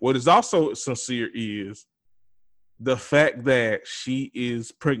 What is also sincere is the fact that she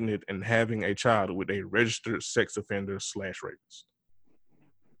is pregnant and having a child with a registered sex offender / rapist.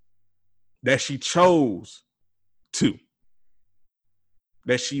 That she chose to.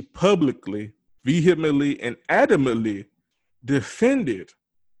 That she publicly, vehemently, and adamantly defended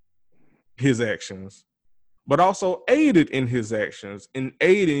his actions, but also aided in his actions in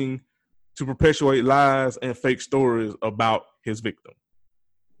aiding to perpetuate lies and fake stories about his victim.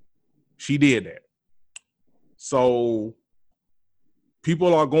 She did that. So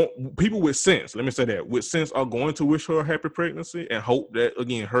people with sense, let me say that, with sense are going to wish her a happy pregnancy and hope that,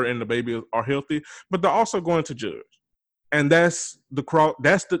 again, her and the baby are healthy, but they're also going to judge. And that's the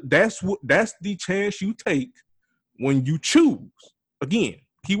chance you take when you choose. Again,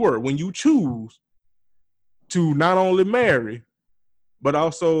 keyword, when you choose to not only marry, but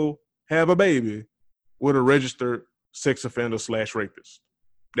also have a baby with a registered sex offender / rapist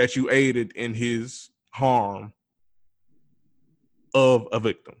that you aided in his harm of a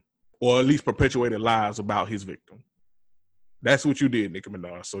victim, or at least perpetuated lies about his victim. That's what you did, Nicki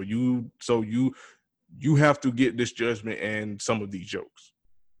Minaj. So you have to get this judgment and some of these jokes.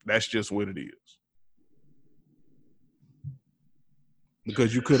 That's just what it is.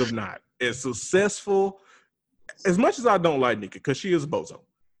 Because you could have not. As successful, as much as I don't like Nicki, because she is a bozo,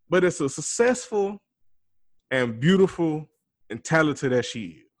 but it's a successful and beautiful and talented as she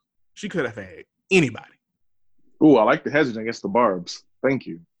is. She could have had anybody. Ooh, I like the hedging against the barbs. Thank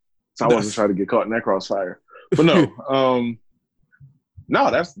you. So I wasn't trying to get caught in that crossfire. But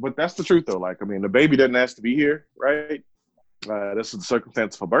no, that's the truth though. Like, I mean, the baby doesn't ask to be here, right? This is the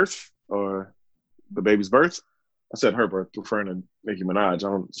circumstance of her birth or the baby's birth. I said her birth, referring to Nicki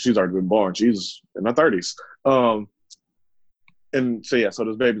Minaj. She's already been born. She's in her 30s. And so, yeah, so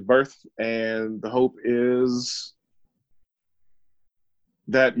this baby's birth, and the hope is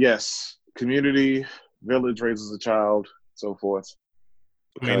that, yes, community, village raises a child, so forth.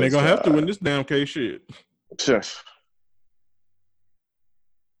 I mean, they're going to have to in this damn case shit.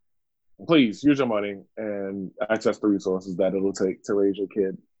 Please use your money and access the resources that it'll take to raise your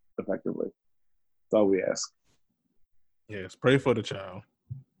kid effectively. That's all we ask. Yes, pray for the child.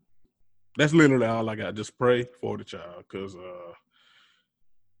 That's literally all I got. Just pray for the child, because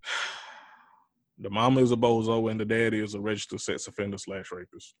the mama is a bozo and the daddy is a registered sex offender /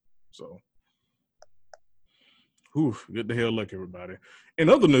 rapist. So, get the hell luck, everybody. In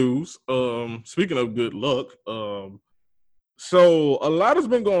other news, speaking of good luck, so a lot has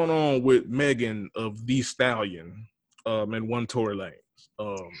been going on with Megan of Thee Stallion and one Tory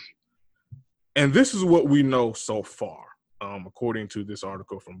Lanez. And this is what we know so far, according to this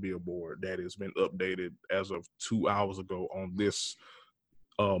article from Billboard that has been updated as of 2 hours ago on this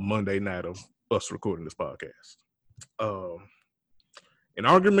Monday night of us recording this podcast. An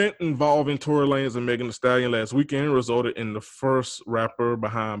argument involving Tory Lanez and Megan Thee Stallion last weekend resulted in the first rapper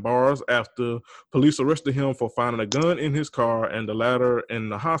behind bars after police arrested him for finding a gun in his car and the latter in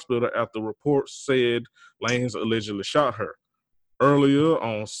the hospital after reports said Lanez allegedly shot her. Earlier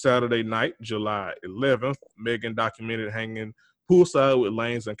on Saturday night, July 11th, Megan documented hanging poolside with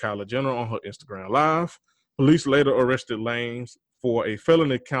Lanez and Kylie Jenner on her Instagram Live. Police later arrested Lanez for a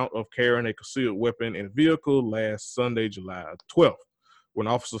felony count of carrying a concealed weapon in a vehicle last Sunday, July 12th. When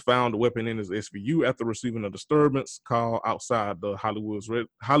officers found the weapon in his SVU after receiving a disturbance call outside the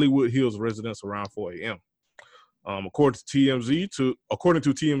Hollywood Hills residence around 4 a.m. According to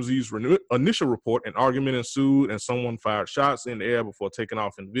TMZ's initial report, an argument ensued and someone fired shots in the air before taking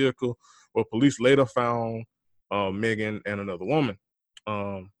off in the vehicle, where police later found Megan and another woman.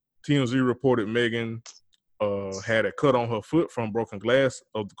 TMZ reported Megan had a cut on her foot from broken glass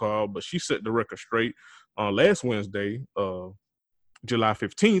of the car, but she set the record straight last Wednesday, July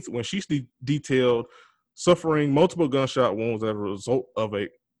 15th, when she detailed suffering multiple gunshot wounds as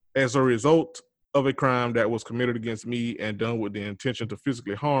a result of a crime that was committed against me and done with the intention to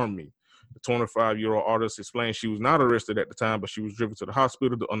physically harm me. The 25-year-old artist explained she was not arrested at the time, but she was driven to the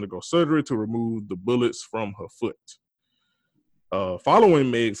hospital to undergo surgery to remove the bullets from her foot. Following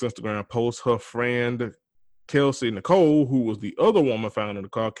Meg's Instagram post, her friend Kelsey Nicole, who was the other woman found in the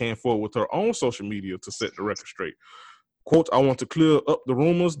car, came forward with her own social media to set the record straight. Quote, "I want to clear up the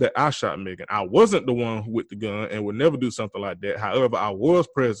rumors that I shot Megan. I wasn't the one with the gun and would never do something like that. However, I was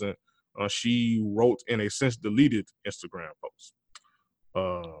present," she wrote in a since deleted Instagram post.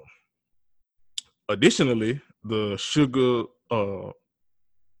 Additionally,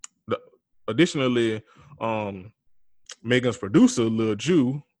 Megan's producer, Lil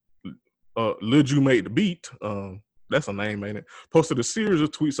Ju Made the Beat, that's a name, ain't it? Posted a series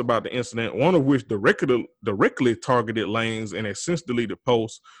of tweets about the incident, one of which directly targeted Lanez in a since deleted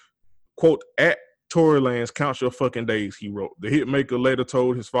post. Quote, "At Tory Lanez, count your fucking days," he wrote. The hitmaker later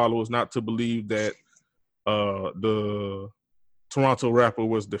told his followers not to believe that the Toronto rapper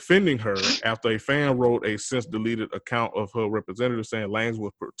was defending her after a fan wrote a since deleted account of her representative saying Lanez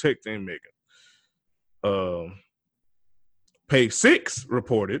was protecting Megan. Page 6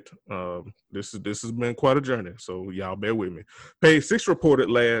 reported, this has been quite a journey, so y'all bear with me. Page 6 reported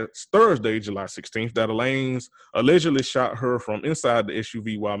last Thursday, July 16th, that Lanez allegedly shot her from inside the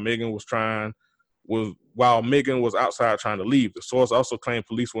SUV while Megan was outside trying to leave. The source also claimed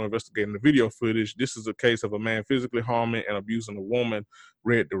police were investigating the video footage. This is a case of a man physically harming and abusing a woman,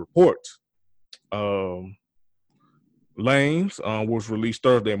 read the report. Lanez was released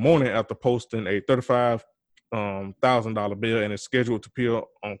Thursday morning after posting a $35,000 bill and is scheduled to appear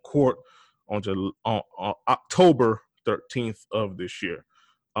on court on October 13th of this year.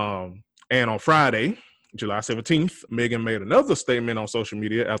 And on Friday, July 17th, Megan made another statement on social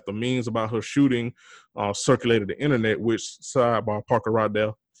media after memes about her shooting circulated the internet, which, sidebar, Parker right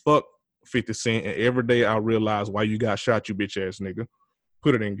there, fuck 50 Cent, and every day I realize why you got shot, you bitch ass nigga.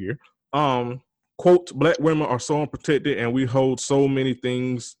 Put it in gear. Quote, "Black women are so unprotected and we hold so many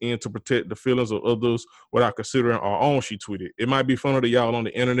things in to protect the feelings of others without considering our own," she tweeted. "It might be funny to y'all on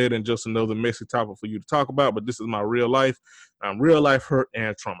the internet and just another messy topic for you to talk about, but this is my real life. I'm real life hurt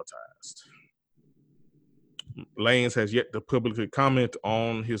and traumatized." Lanez has yet to publicly comment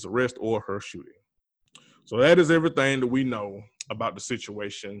on his arrest or her shooting. So that is everything that we know about the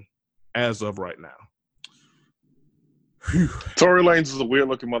situation as of right now. Whew. Tory Lanez is a weird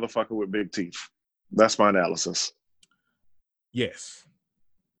looking motherfucker with big teeth. That's my analysis. Yes,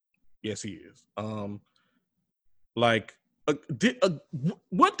 he is.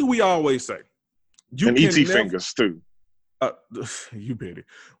 What do we always say? And ET fingers too. You bet it.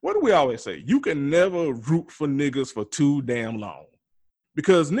 What do we always say? You can never root for niggas for too damn long.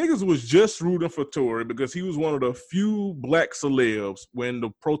 Because niggas was just rooting for Tory because he was one of the few black celebs when the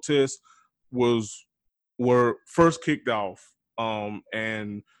protests were first kicked off.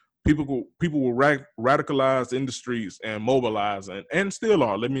 And people were radicalized in the streets and mobilized and still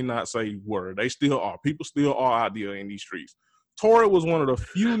are. Let me not say were. They still are. People still are out there in these streets. Tory was one of the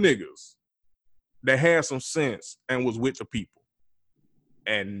few niggas that had some sense and was with the people.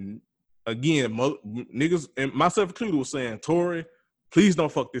 And again, niggas, and myself included, was saying, Tory, please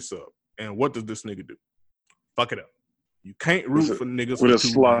don't fuck this up. And what does this nigga do? Fuck it up. You can't root for niggas with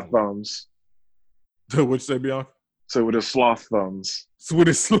his sloth thumbs. What'd you say, Bianca? So with his sloth thumbs. So with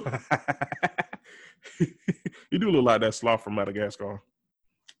his sloth. You do look like that sloth from Madagascar.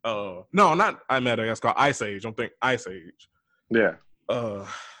 No, not Madagascar. Ice Age. I'm thinking Ice Age. Yeah.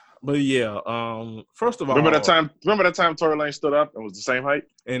 But yeah, first of all, Remember that time? Remember that time Tory Lane stood up and was the same height?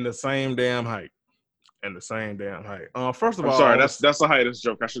 in the same damn height. First of I'm all, sorry. That's a heightest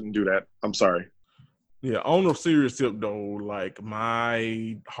joke. I shouldn't do that. I'm sorry. yeah. On a serious tip, though, like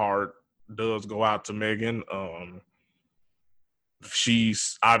my heart does go out to Megan.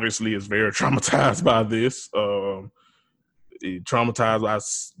 She's obviously is very traumatized by this. Traumatized by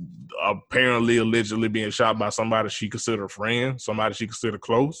apparently allegedly being shot by somebody she considered a friend, somebody she considered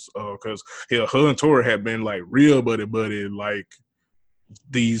close. Because her and Tori had been like real buddy like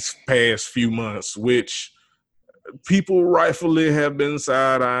these past few months, which people rightfully have been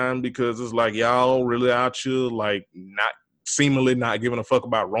side-eyeing because it's like y'all really out here like not seemingly not giving a fuck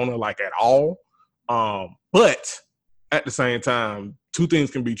about Rona like at all. But at the same time, two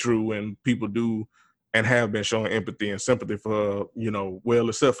things can be true, and people do and have been showing empathy and sympathy for, well,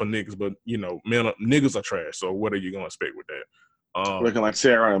 except for niggas, but niggas are trash. So what are you gonna expect with that? Looking like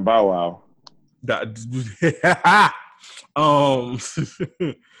Sarah and Bow Wow.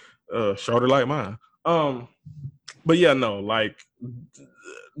 Shorter like mine. But yeah, no, like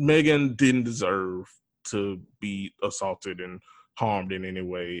Megan didn't deserve to be assaulted and harmed in any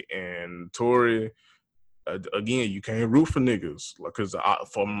way, and Tori. Again, you can't root for niggas because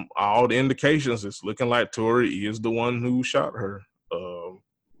from all the indications, it's looking like Tori is the one who shot her,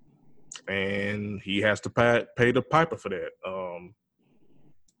 and he has to pay the piper for that.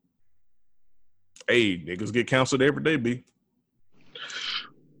 Hey, niggas get counseled every day, B.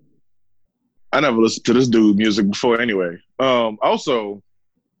 I never listened to this dude music before anyway. Also,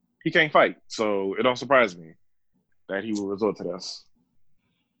 he can't fight, so it don't surprise me that he will resort to this.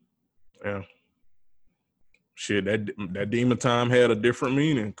 Yeah. Shit, that demon time had a different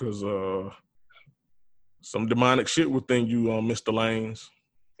meaning because some demonic shit within you, Mr. Lanez.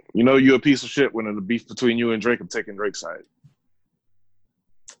 You know you're a piece of shit when the beef between you and Drake, I'm taking Drake's side.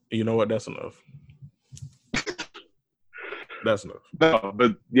 You know what? That's enough. That's enough. No,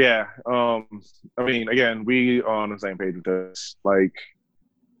 but yeah. I mean, again, we are on the same page with this. Like,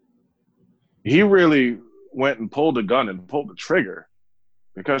 he really went and pulled the gun and pulled the trigger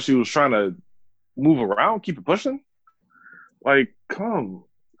because she was trying to move around, keep it pushing. Like, come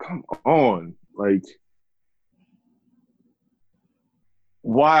on. Like,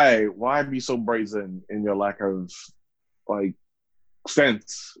 why be so brazen in your lack of like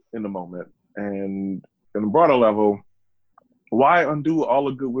sense in the moment? And in a broader level, why undo all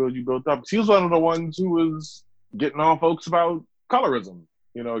the goodwill you built up? She was one of the ones who was getting on folks about colorism,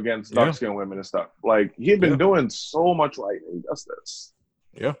 against dark-skinned women and stuff. Like, he had been doing so much right, and he does this.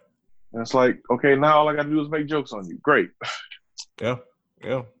 Yeah. And it's like, okay, now all I got to do is make jokes on you. Great. Yeah.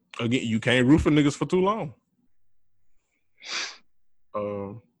 Again, you can't root for niggas for too long.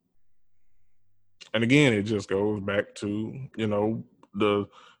 And again, it just goes back to,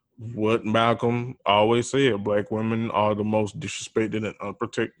 what Malcolm always said: Black women are the most disrespected and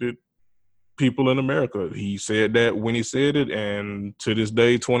unprotected people in America. He said that when he said it, and to this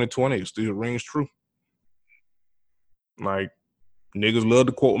day, 2020, it still rings true. Like, niggas love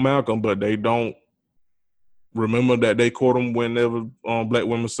to quote Malcolm, but they don't remember that they quote him whenever black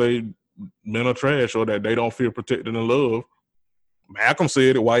women say men are trash or that they don't feel protected and loved. Malcolm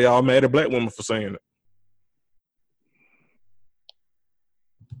said it. Why y'all mad at black women for saying it?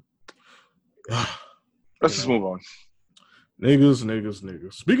 Let's just move on. Niggas.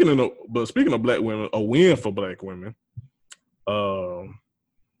 Speaking of black women, a win for black women.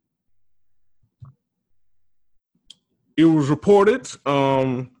 It was reported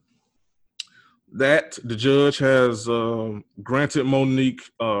that the judge has granted Monique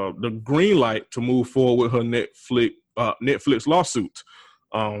the green light to move forward with her Netflix lawsuit.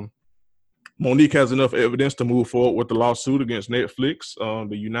 Monique has enough evidence to move forward with the lawsuit against Netflix.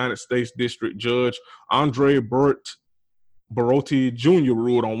 The United States District Judge Andre Barotti Jr.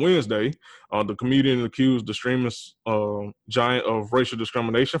 ruled on Wednesday. The comedian accused the streaming giant of racial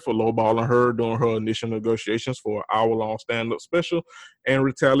discrimination for lowballing her during her initial negotiations for an hour-long stand-up special and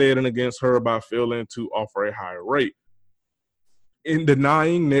retaliating against her by failing to offer a higher rate. In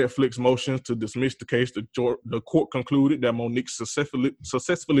denying Netflix motions to dismiss the case, the court concluded that Monique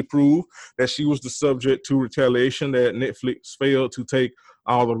successfully proved that she was the subject to retaliation, that Netflix failed to take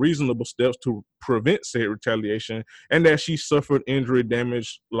all the reasonable steps to prevent said retaliation, and that she suffered injury,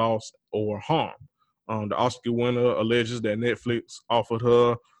 damage, loss, or harm. The Oscar winner alleges that Netflix offered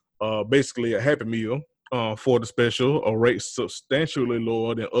her basically a Happy Meal for the special, a rate substantially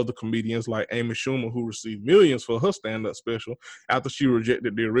lower than other comedians like Amy Schumer, who received millions for her stand-up special. After she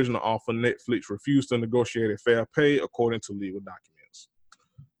rejected the original offer, Netflix refused to negotiate a fair pay, according to legal documents.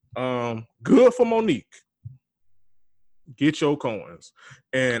 Good for Monique. Get your coins.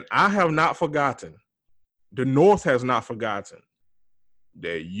 And I have not forgotten, the North has not forgotten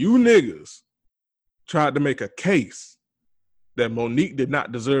that you niggas tried to make a case that Monique did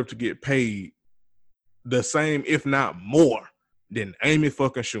not deserve to get paid the same, if not more, than Amy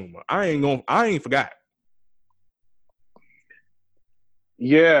fucking Schumer. I ain't forgot.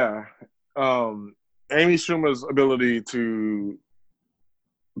 Yeah. Amy Schumer's ability to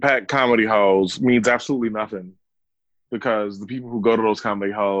pack comedy halls means absolutely nothing because the people who go to those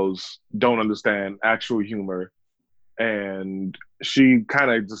comedy halls don't understand actual humor. And she kind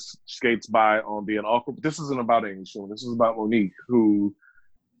of just skates by on being awkward. This isn't about Amy Schumer. This is about Monique, who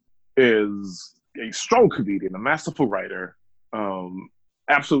is a strong comedian, a masterful writer,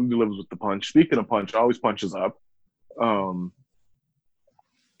 absolutely delivers with the punch. Speaking of punch, always punches up.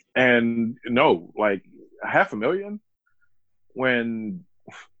 And no, like $500,000 when.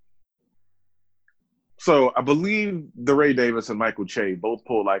 So I believe DeRay Davis and Michael Che both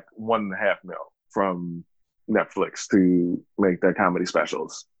pulled like $1.5 million from Netflix to make their comedy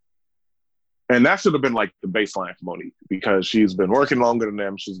specials. And that should have been like the baseline for Monique because she's been working longer than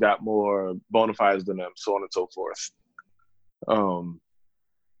them. She's got more bona fides than them, so on and so forth.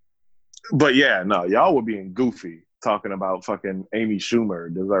 But yeah, no, y'all were being goofy talking about fucking Amy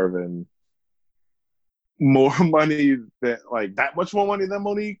Schumer deserving more money than like that much more money than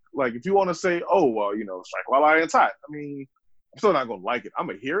Monique. Like if you want to say, oh, well, you know, strike while iron's hot. I mean, I'm still not going to like it. I'm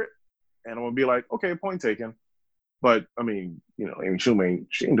going to hear it and I'm going to be like, okay, point taken. But I mean, you know, Amy Schumer,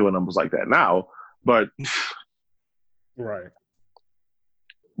 she ain't doing numbers like that now. But right.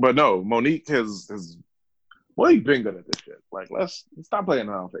 But no, Monique has Monique been good at this shit. Like let's stop playing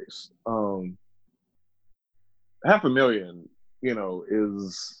around face. $500,000, you know,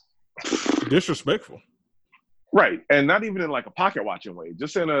 is disrespectful. Right. And not even in like a pocket watching way.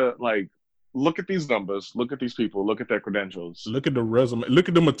 Just in a like, look at these numbers, look at these people, look at their credentials. Look at the resume, look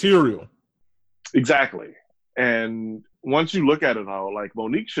at the material. Exactly. And once you look at it all, like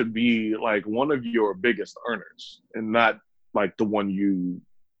Monique should be like one of your biggest earners and not like the one you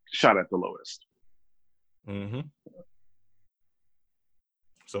shot at the lowest. Mm-hmm.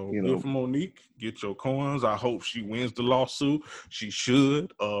 So good for Monique. Get your coins. I hope she wins the lawsuit. She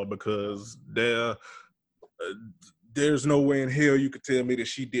should, because there's no way in hell you could tell me that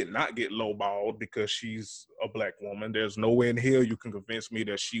she did not get lowballed because she's a black woman. There's no way in hell you can convince me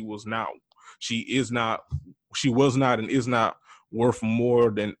that she was not and is not worth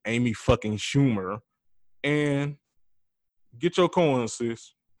more than Amy fucking Schumer. And get your coins,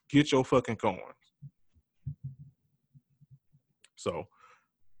 sis. Get your fucking coins. So,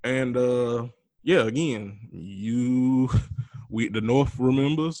 and again, the North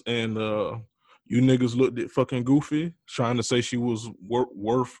remembers, and you niggas looked at fucking goofy, trying to say she was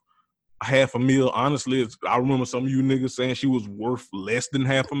worth $500,000. Honestly, I remember some of you niggas saying she was worth less than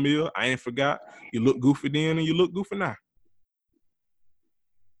 $500,000. I ain't forgot. You look goofy then, and you look goofy now.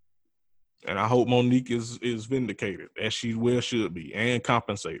 And I hope Monique is vindicated, as she well should be, and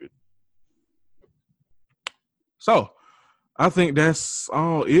compensated. So, I think that's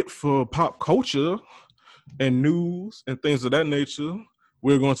all it for pop culture and news and things of that nature.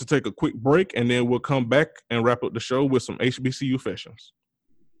 We're going to take a quick break, and then we'll come back and wrap up the show with some HBCU fashions.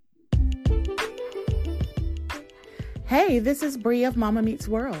 Hey, this is Bree of Mama Meets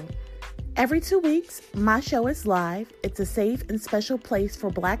World. Every 2 weeks, my show is live. It's a safe and special place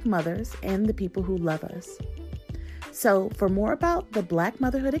for Black mothers and the people who love us. So for more about the Black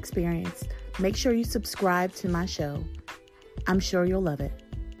motherhood experience, make sure you subscribe to my show. I'm sure you'll love it.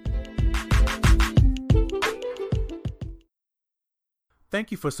 Thank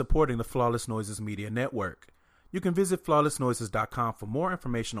you for supporting the Flawless Noises Media Network. You can visit flawlessnoises.com for more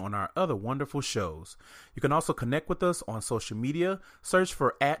information on our other wonderful shows. You can also connect with us on social media. Search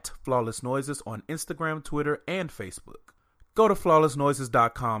for @FlawlessNoises on Instagram, Twitter, and Facebook. Go to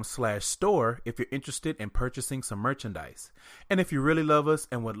flawlessnoises.com/store if you're interested in purchasing some merchandise. And if you really love us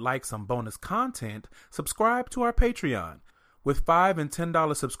and would like some bonus content, subscribe to our Patreon. With $5 and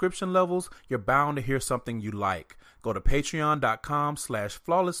 $10 subscription levels, you're bound to hear something you like. Go to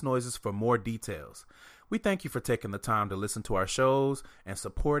patreon.com/flawlessnoises for more details. We thank you for taking the time to listen to our shows and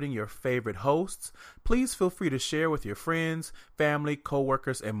supporting your favorite hosts. Please feel free to share with your friends, family,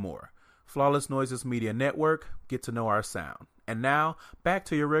 coworkers, and more. Flawless Noises Media Network, get to know our sound. And now, back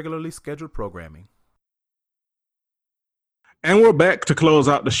to your regularly scheduled programming. And we're back to close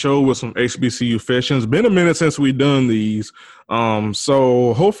out the show with some HBCU fashions. Been a minute since we done these.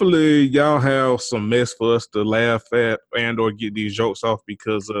 So hopefully y'all have some mess for us to laugh at and or get these jokes off,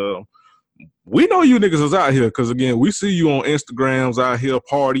 because we know you niggas is out here because, again, we see you on Instagrams out here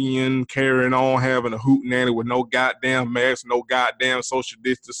partying, carrying on, having a hoot nanny with no goddamn mask, no goddamn social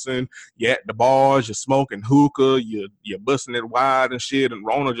distancing. You at the bars, you're smoking hookah, you're busting it wide and shit, and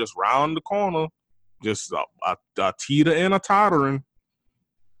Rona just round the corner, just a teeter and a tottering.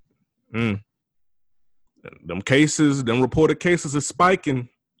 Them cases, them reported cases is spiking.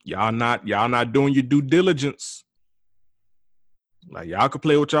 Y'all not doing your due diligence. Like, y'all can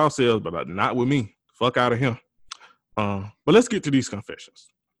play with yourselves, but not with me. Fuck out of here. But let's get to these confessions.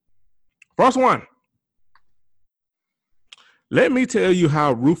 First one. Let me tell you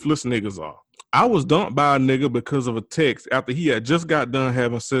how ruthless niggas are. I was dumped by a nigga because of a text after he had just got done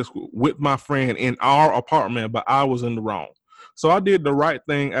having sex with my friend in our apartment, but I was in the wrong. So I did the right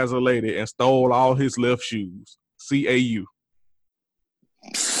thing as a lady and stole all his left shoes. CAU.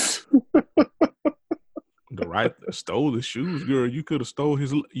 The right stole the shoes, girl. You could have stole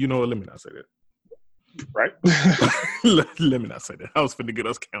his. You know what? Let me not say that. Right? let me not say that. I was finna get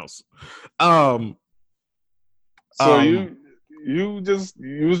us counsel. You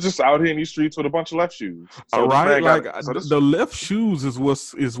was just out here in these streets with a bunch of left shoes. So right, like the left shoes is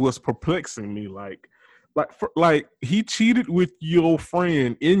what's perplexing me. Like he cheated with your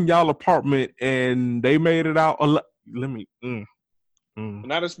friend in y'all apartment, and they made it out. Let me. And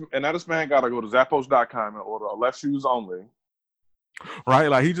now this man gotta go to Zappos.com and order left shoes only. Right,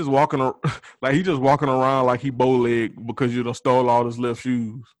 like he just walking around like he bow-legged because you done stole all his left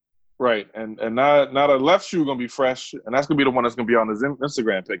shoes. Right, and now the left shoe gonna be fresh, and that's gonna be the one that's gonna be on his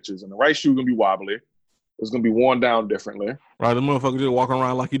Instagram pictures, and the right shoe gonna be wobbly. It's gonna be worn down differently. Right, the motherfucker just walking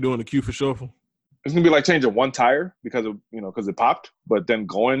around like he doing the Q for shuffle. It's gonna be like changing one tire because it popped, but then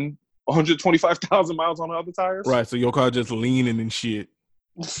going 125,000 miles on the other tires. Right, so your car just leaning and shit.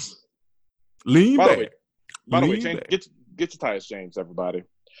 Lean back. By the way, get your tires changed, everybody.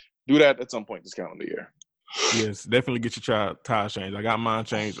 Do that at some point this calendar year. Yes, definitely get your tires changed. I got mine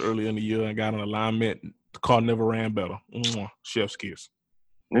changed earlier in the year and got an alignment. The car never ran better. Chef's kiss.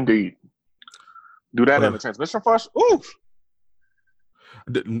 Indeed. Do that in the transmission flush. Oof.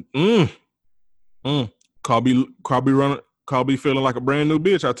 Car be feeling like a brand new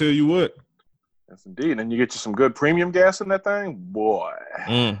bitch. I tell you what. Yes, indeed. And you get you some good premium gas in that thing, boy.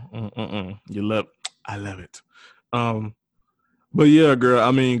 You love. I love it. But yeah, girl.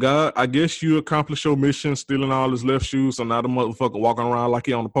 I mean, God, I guess you accomplished your mission, stealing all his left shoes. So now the motherfucker walking around like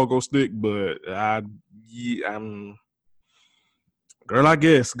he on the pogo stick. But girl, I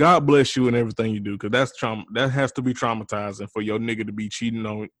guess God bless you and everything you do, because that's trauma. That has to be traumatizing for your nigga to be cheating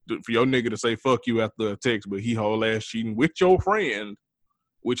on, for your nigga to say fuck you after a text, but he whole ass cheating with your friend,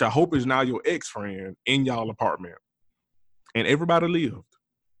 which I hope is now your ex-friend, in y'all apartment, and everybody lived.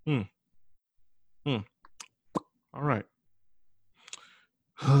 All right.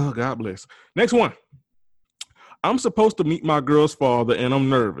 Oh, God bless. Next one. I'm supposed to meet my girl's father, and I'm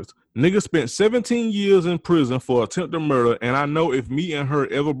nervous. Nigga spent 17 years in prison for attempted murder, and I know if me and her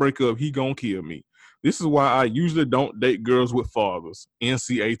ever break up, he gonna kill me. This is why I usually don't date girls with fathers.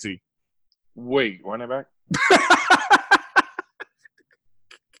 NCAT. Wait, run it back.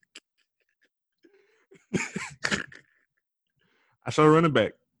 I shall run it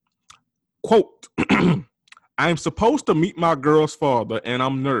back. Quote, I'm supposed to meet my girl's father, and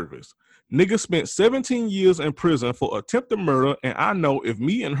I'm nervous. Nigga spent 17 years in prison for attempted murder, and I know if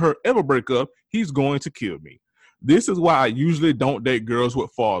me and her ever break up, he's going to kill me. This is why I usually don't date girls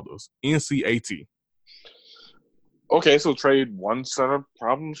with fathers. NCAT. Okay, so trade one set of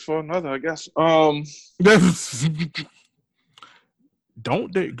problems for another, I guess.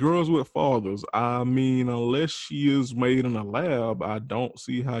 Don't date girls with fathers. I mean, unless she is made in a lab, I don't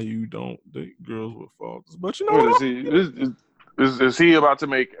see how you don't date girls with fathers. But you know what? Is he about to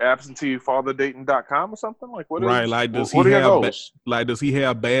make absenteefatherdating.com or something? Like what? Right, like does he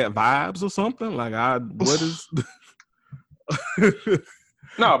have bad vibes or something? Like what is?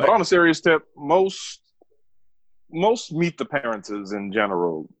 No, but on a serious tip, most meet the parents in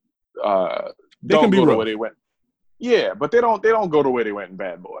general. They can be go rough. the way they went. Yeah, but they don't go the way they went in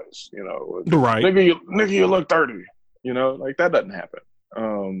Bad Boys. You know, right? Nigga, you look 30. You know, like that doesn't happen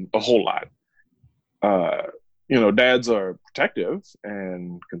a whole lot. You know, dads are protective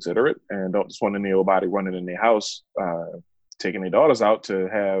and considerate and don't just want anybody running in their house, taking their daughters out to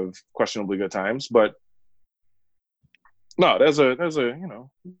have questionably good times. But no, there's a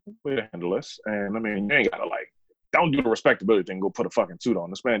way to handle this. And I mean, you ain't gotta don't do the respectability thing. Go put a fucking suit on.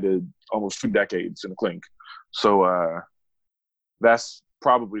 This man did almost 2 decades in the clink, so that's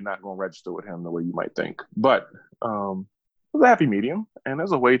probably not going to register with him the way you might think. But there's a happy medium, and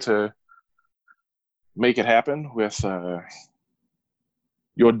there's a way to make it happen with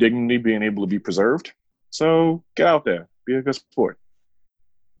your your dignity being able to be preserved. So get out there, be a good sport.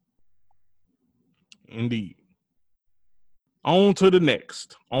 Indeed. On to the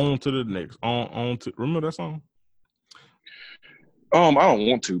next. On to remember that song? I don't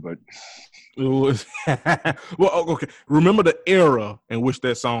want to, but It was well, okay. Remember the era in which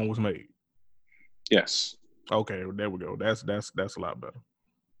that song was made. yes. Okay, there we go. That's a lot better.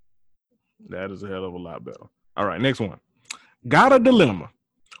 That is a hell of a lot better. All right, next one. Got a dilemma.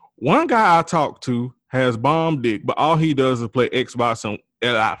 One guy I talked to has bomb dick, but all he does is play Xbox and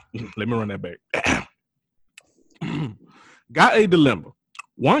let me run that back. Got a dilemma.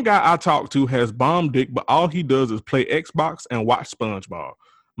 One guy I talked to has bomb dick, but all he does is play Xbox and watch SpongeBob.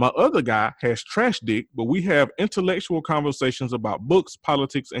 My other guy has trash dick, but we have intellectual conversations about books,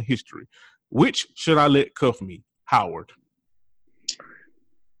 politics, and history. Which should I let cuff me? Howard.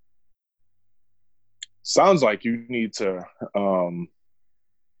 Sounds like you need to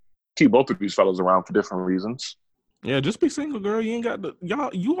keep both of these fellows around for different reasons. Yeah, just be single, girl. You ain't got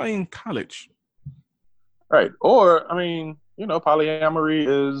you are in college. Right. Or, I mean,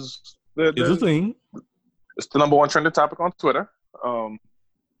 polyamory is It's a thing. It's the number one trending topic on Twitter.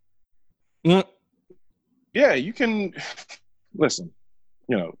 Yeah, you can listen.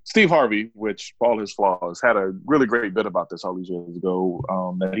 Steve Harvey, which for all his flaws, had a really great bit about this all these years ago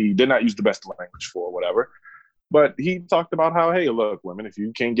that he did not use the best language for, or whatever. But he talked about how, hey, look, women, if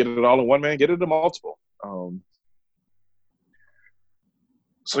you can't get it all in one man, get it in multiple.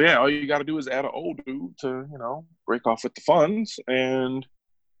 So yeah, all you got to do is add an old dude to, break off with the funds, and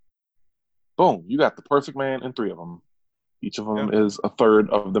boom, you got the perfect man in 3 of them. Each of them is a third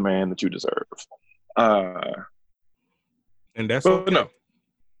of the man that you deserve. And that's okay. No.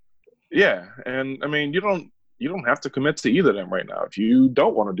 Yeah, and I mean, you don't have to commit to either of them right now. If you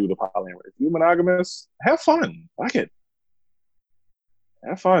don't want to do the polyamory, if you're monogamous, have fun. Like it.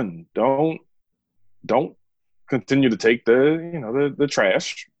 Have fun. Don't continue to take the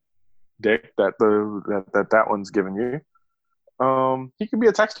trash dick that one's giving you. He can be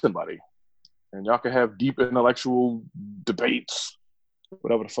a texting buddy, and y'all can have deep intellectual debates,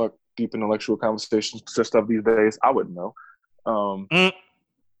 whatever the fuck deep intellectual conversations consist of these days. I wouldn't know.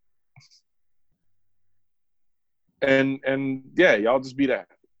 And yeah, y'all just be that.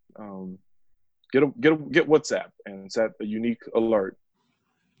 Get WhatsApp and set a unique alert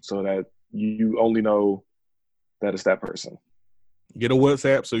so that you only know that it's that person. Get a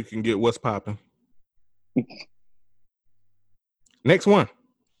WhatsApp so you can get what's popping. Next one.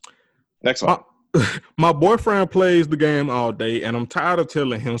 My boyfriend plays the game all day, and I'm tired of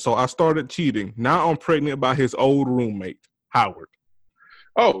telling him, so I started cheating. Now I'm pregnant by his old roommate, Howard.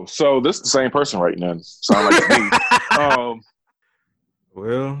 Oh, so this is the same person right now. Sound like me.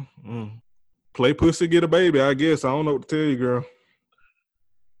 Well, play pussy, get a baby, I guess. I don't know what to tell you, girl.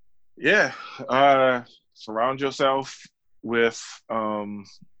 Yeah. Surround yourself with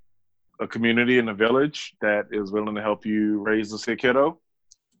a community in a village that is willing to help you raise a sick kiddo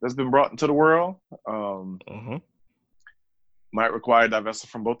that's been brought into the world. Might require divestment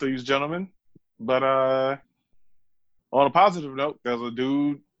from both of these gentlemen. But on a positive note, there's a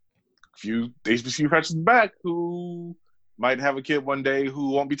dude a few patches back who might have a kid one day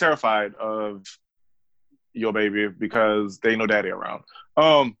who won't be terrified of your baby because they know daddy around.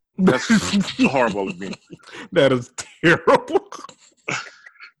 That's horrible of me. That is terrible.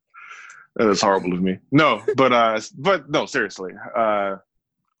 That is horrible of me. No, but no, seriously.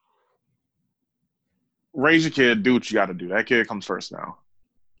 Raise your kid, do what you got to do. That kid comes first now.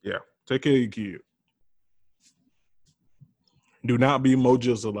 Yeah, take care of your kid. Do not be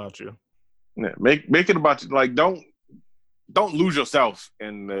Mojizzle out you. Yeah, make it about you. Like, don't lose yourself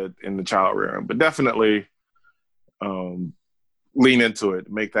in the child rearing, but definitely lean into it.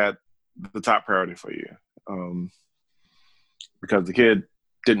 Make that the top priority for you, because the kid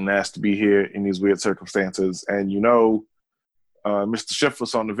didn't ask to be here in these weird circumstances, and Mr.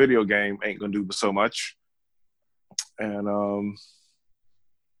 Shiftless on the video game ain't gonna do so much, and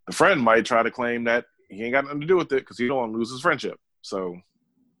the friend might try to claim that he ain't got nothing to do with it because he don't want to lose his friendship. So,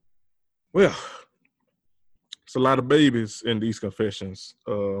 well, it's a lot of babies in these confessions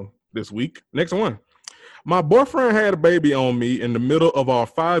this week. Next one. My boyfriend had a baby on me in the middle of our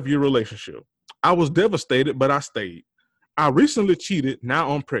 5-year relationship. I was devastated, but I stayed. I recently cheated.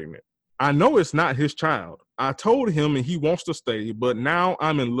 Now I'm pregnant. I know it's not his child. I told him and he wants to stay, but now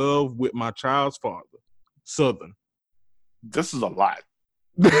I'm in love with my child's father. Southern. This is a lot.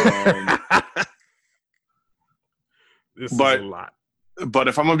 This is a lot. But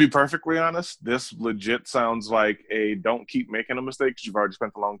if I'm going to be perfectly honest, this legit sounds like a don't keep making a mistake because you've already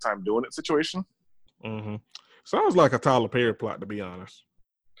spent a long time doing it situation. Sounds like a Tyler Perry plot, to be honest.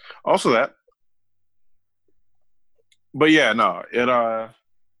 Also that. But yeah, no,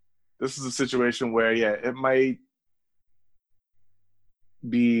 this is a situation where it might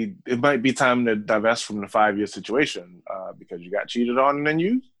be time to divest from the 5-year situation because you got cheated on and then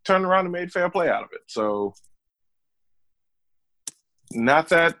you turned around and made fair play out of it. So not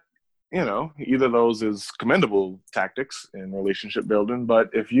that, either of those is commendable tactics in relationship building, but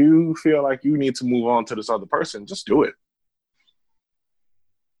if you feel like you need to move on to this other person, just do it.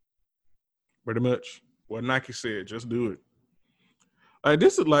 Pretty much what Nike said, just do it.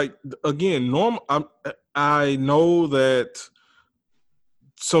 This is like, again, normal. I know that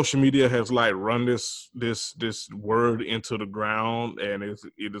social media has like run this word into the ground, and it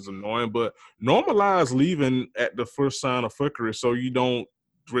is annoying. But normalize leaving at the first sign of fuckery, so you don't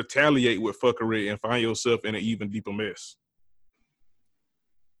retaliate with fuckery and find yourself in an even deeper mess.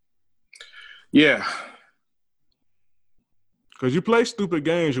 Yeah, because you play stupid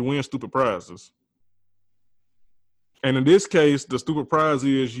games, you win stupid prizes. And in this case, the stupid prize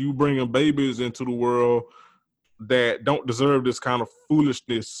is you bringing babies into the world that don't deserve this kind of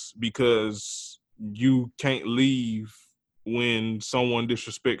foolishness because you can't leave when someone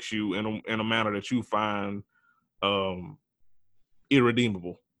disrespects you in a manner that you find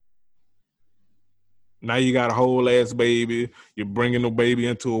irredeemable. Now you got a whole ass baby. You're bringing the baby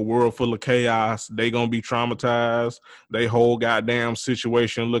into a world full of chaos. They gonna be traumatized. They whole goddamn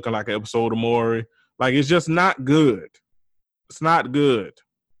situation looking like an episode of Maury. Like, it's just not good. It's not good.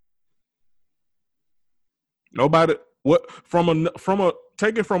 Nobody. What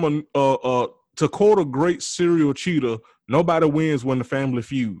take it from a to quote a great serial cheater. Nobody wins when the family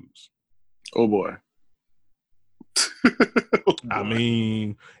feuds. Oh boy. I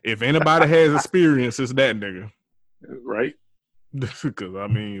mean, if anybody has experience, it's that nigga, right? Because I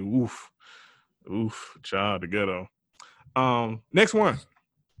mean, oof, child, the ghetto. Next one.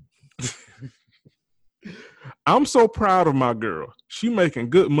 I'm so proud of my girl. She making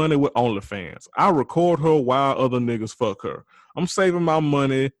good money with OnlyFans. I record her while other niggas fuck her. I'm saving my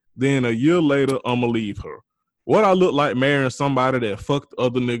money. Then a year later, I'ma leave her. What I look like marrying somebody that fucked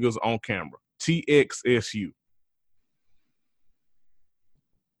other niggas on camera. TXSU.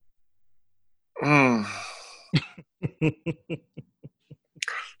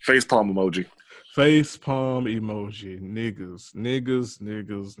 Facepalm emoji. Facepalm emoji. Niggas.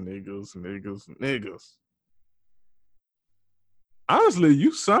 Honestly,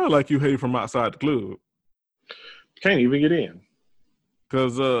 you sound like you hate from outside the club. Can't even get in.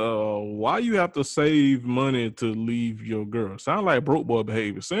 Cause why you have to save money to leave your girl? Sound like broke boy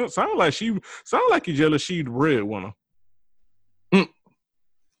behavior. Sound like you're jealous she the breadwinner.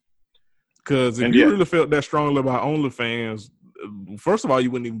 Cause if you really felt that strongly about OnlyFans, first of all,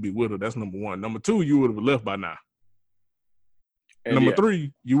 you wouldn't even be with her. That's number one. Number two, you would have left by now. And number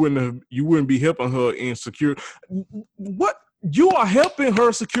three, you wouldn't be helping her in secure. What? You are helping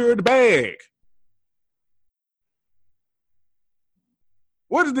her secure the bag.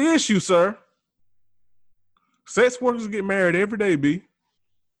 What is the issue, sir? Sex workers get married every day, B.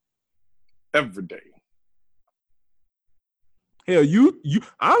 Every day. Hell, you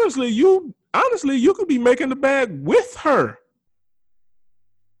honestly could be making the bag with her.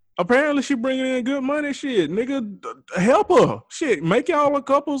 Apparently, she bringing in good money. Shit, nigga, help her. Shit, make y'all a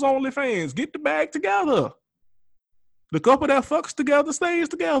couple's OnlyFans. Get the bag together. The couple that fucks together stays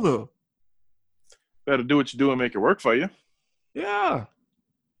together. Better do what you do and make it work for you. Yeah.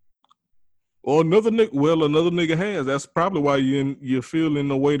 Or another nigga has. That's probably why you're feeling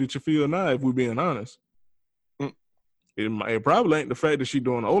the way that you feel now, if we're being honest. It probably ain't the fact that she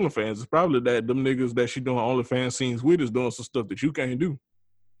doing OnlyFans. It's probably that them niggas that she doing OnlyFans scenes with is doing some stuff that you can't do.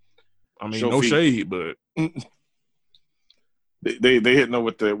 I mean, no shade, but they hitting her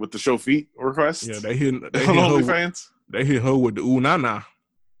with the show feet request. Yeah, they hit OnlyFans. They hit her with the ooh na na.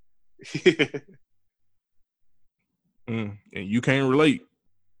 And you can't relate.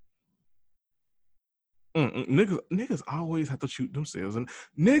 Niggas always have to shoot themselves, and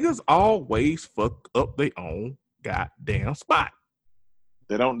niggas always fuck up their own goddamn spot.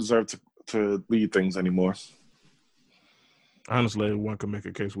 They don't deserve to lead things anymore. Honestly, one can make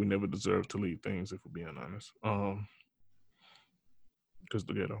a case we never deserve to lead things, if we're being honest. Because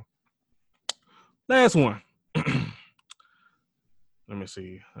the ghetto. Last one. Let me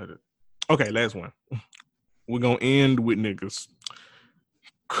see. Okay, last one. We're gonna end with niggas.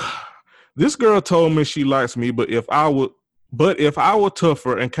 This girl told me she likes me, but if I were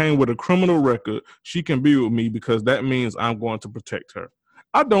tougher and came with a criminal record, she can be with me because that means I'm going to protect her.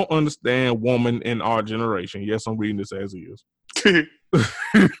 I don't understand woman in our generation. Yes, I'm reading this as is.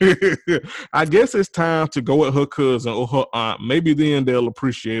 I guess it's time to go with her cousin or her aunt. Maybe then they'll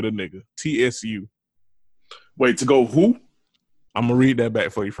appreciate a nigga. TSU. Wait, to go who? I'm gonna read that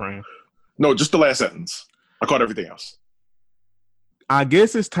back for you, friend. No, just the last sentence. I caught everything else. I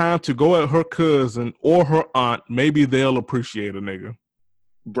guess it's time to go at her cousin or her aunt. Maybe they'll appreciate a nigga.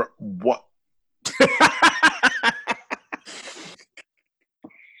 Bro, what?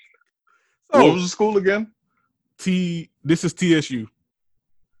 What was the school again? This is TSU.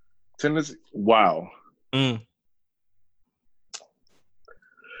 Tennessee. Wow. Mm.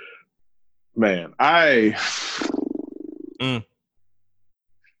 Man, I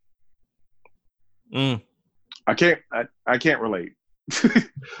can't relate.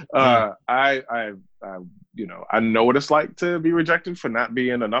 I know what it's like to be rejected for not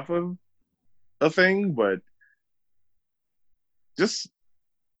being enough of a thing, but just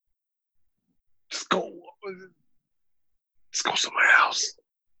go somewhere else.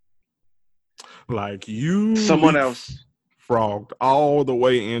 Like you, someone else frogged all the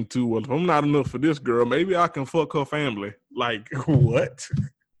way into, well, if I'm not enough for this girl, maybe I can fuck her family. Like, what?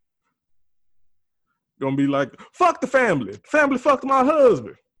 Gonna be like, fuck the family. Family fucked my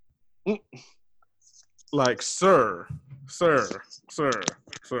husband. Like, sir.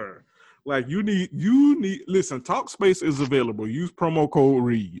 Like, you need, listen, Talkspace is available. Use promo code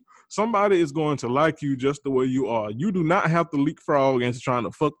READ. Somebody is going to like you just the way you are. You do not have to leapfrog into trying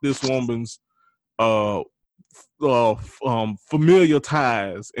to fuck this woman's familiar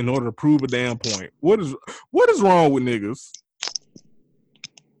ties in order to prove a damn point. What is wrong with niggas?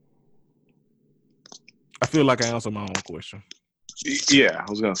 I feel like I answered my own question. Yeah, I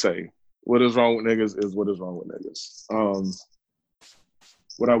was gonna say, what is wrong with niggas is what is wrong with niggas.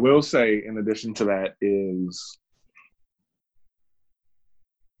 What I will say in addition to that is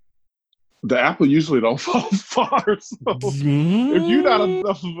the apple usually don't fall far. So if you're not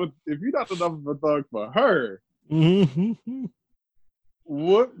enough of a thug for her,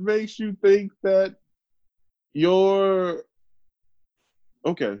 what makes you think that you're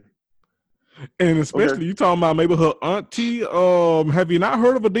okay? And especially you talking about maybe her auntie. Have you not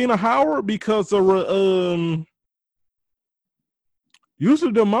heard of Adina Howard? Because of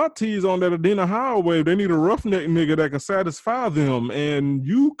usually the aunties on that Adina Howard wave, they need a roughneck nigga that can satisfy them, and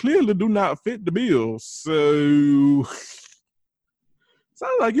you clearly do not fit the bill. So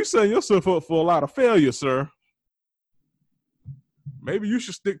sounds like you're setting yourself up for a lot of failure, sir. Maybe you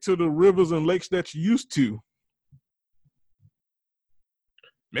should stick to the rivers and lakes that you used to.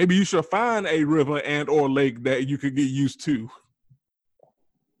 Maybe you should find a river and or lake that you could get used to.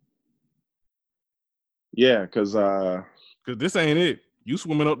 Yeah, because this ain't it. You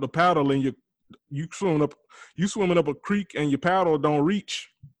swimming up the paddle and you swimming up a creek and your paddle don't reach.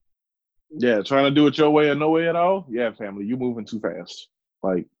 Yeah, trying to do it your way or no way at all. Yeah, family, you moving too fast.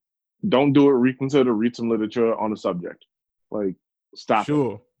 Like, don't do it. Reconsider. Read some literature on the subject. Like, stop.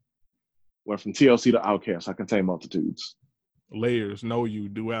 Sure. It. Went from TLC to Outkast. I contain multitudes. Layers, know you,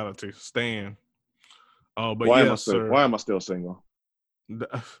 duality, stand. But why sir. Why am I still single?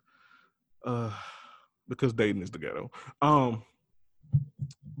 Because dating is the ghetto.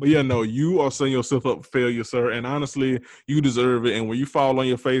 But yeah, no, you are setting yourself up for failure, sir. And honestly, you deserve it. And when you fall on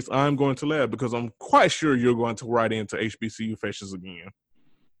your face, I'm going to laugh because I'm quite sure you're going to write into HBCU fashions again.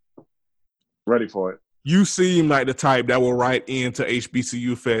 Ready for it. You seem like the type that will write into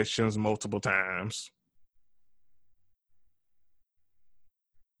HBCU fashions multiple times.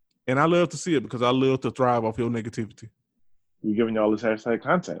 And I love to see it because I love to thrive off your negativity. We're giving y'all this hashtag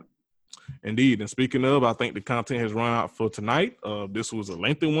content. Indeed. And speaking of, I think the content has run out for tonight. This was a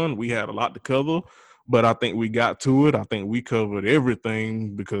lengthy one. We had a lot to cover, but I think we got to it. I think we covered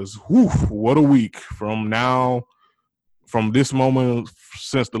everything because, what a week from this moment,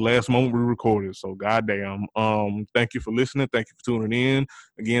 since the last moment we recorded. So, goddamn. Thank you for listening. Thank you for tuning in.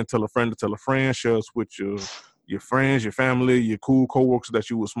 Again, tell a friend to tell a friend. Share us with your friends, your family, your cool coworkers that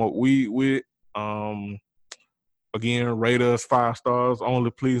you would smoke weed with. Again, rate us 5 stars.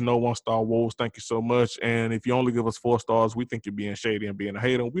 Only please no 1-star wolves. Thank you so much. And if you only give us 4 stars, we think you're being shady and being a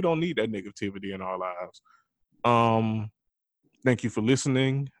hater. We don't need that negativity in our lives. Thank you for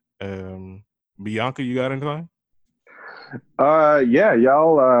listening. Bianca, you got anything? Yeah,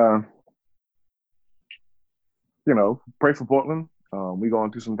 y'all, pray for Portland. We're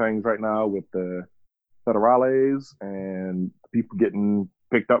going through some things right now with the federales and people getting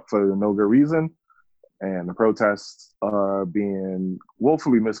picked up for no good reason. And the protests are being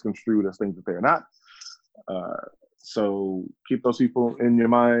woefully misconstrued as things that they're not. So keep those people in your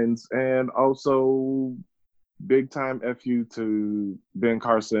minds. And also, big time F you to Ben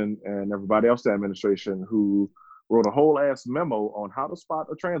Carson and everybody else in the administration who wrote a whole ass memo on how to spot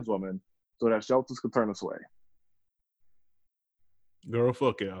a trans woman so that shelters could turn us away. Girl,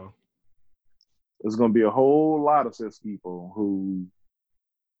 fuck y'all. There's going to be a whole lot of cis people who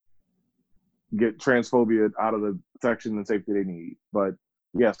get transphobia out of the protection and safety they need. But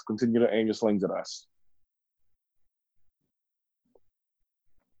yes, continue to aim your slings at us.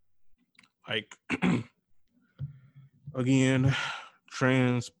 Like, again,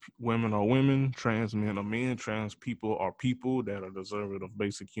 trans women are women, trans men are men, trans people are people that are deserving of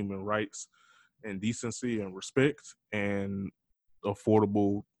basic human rights and decency and respect and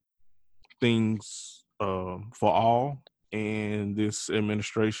affordable things for all. And this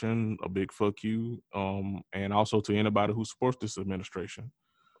administration, a big fuck you. And also to anybody who supports this administration.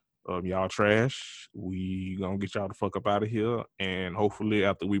 Y'all trash. We gonna get y'all the fuck up out of here. And hopefully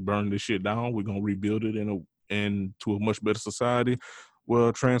after we burn this shit down, we're gonna rebuild it into a much better society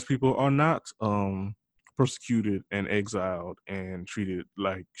where trans people are not persecuted and exiled and treated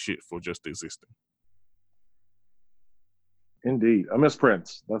like shit for just existing. Indeed. I miss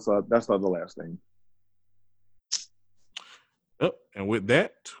Prince. That's not the last thing. Yep. And with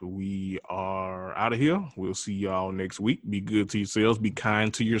that, we are out of here. We'll see y'all next week. Be good to yourselves. Be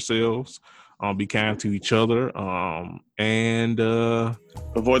kind to yourselves. Be kind to each other. And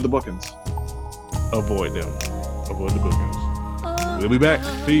avoid the bookings. Avoid them. Avoid the bookings. We'll be back.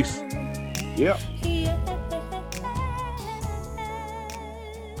 Peace. Yep.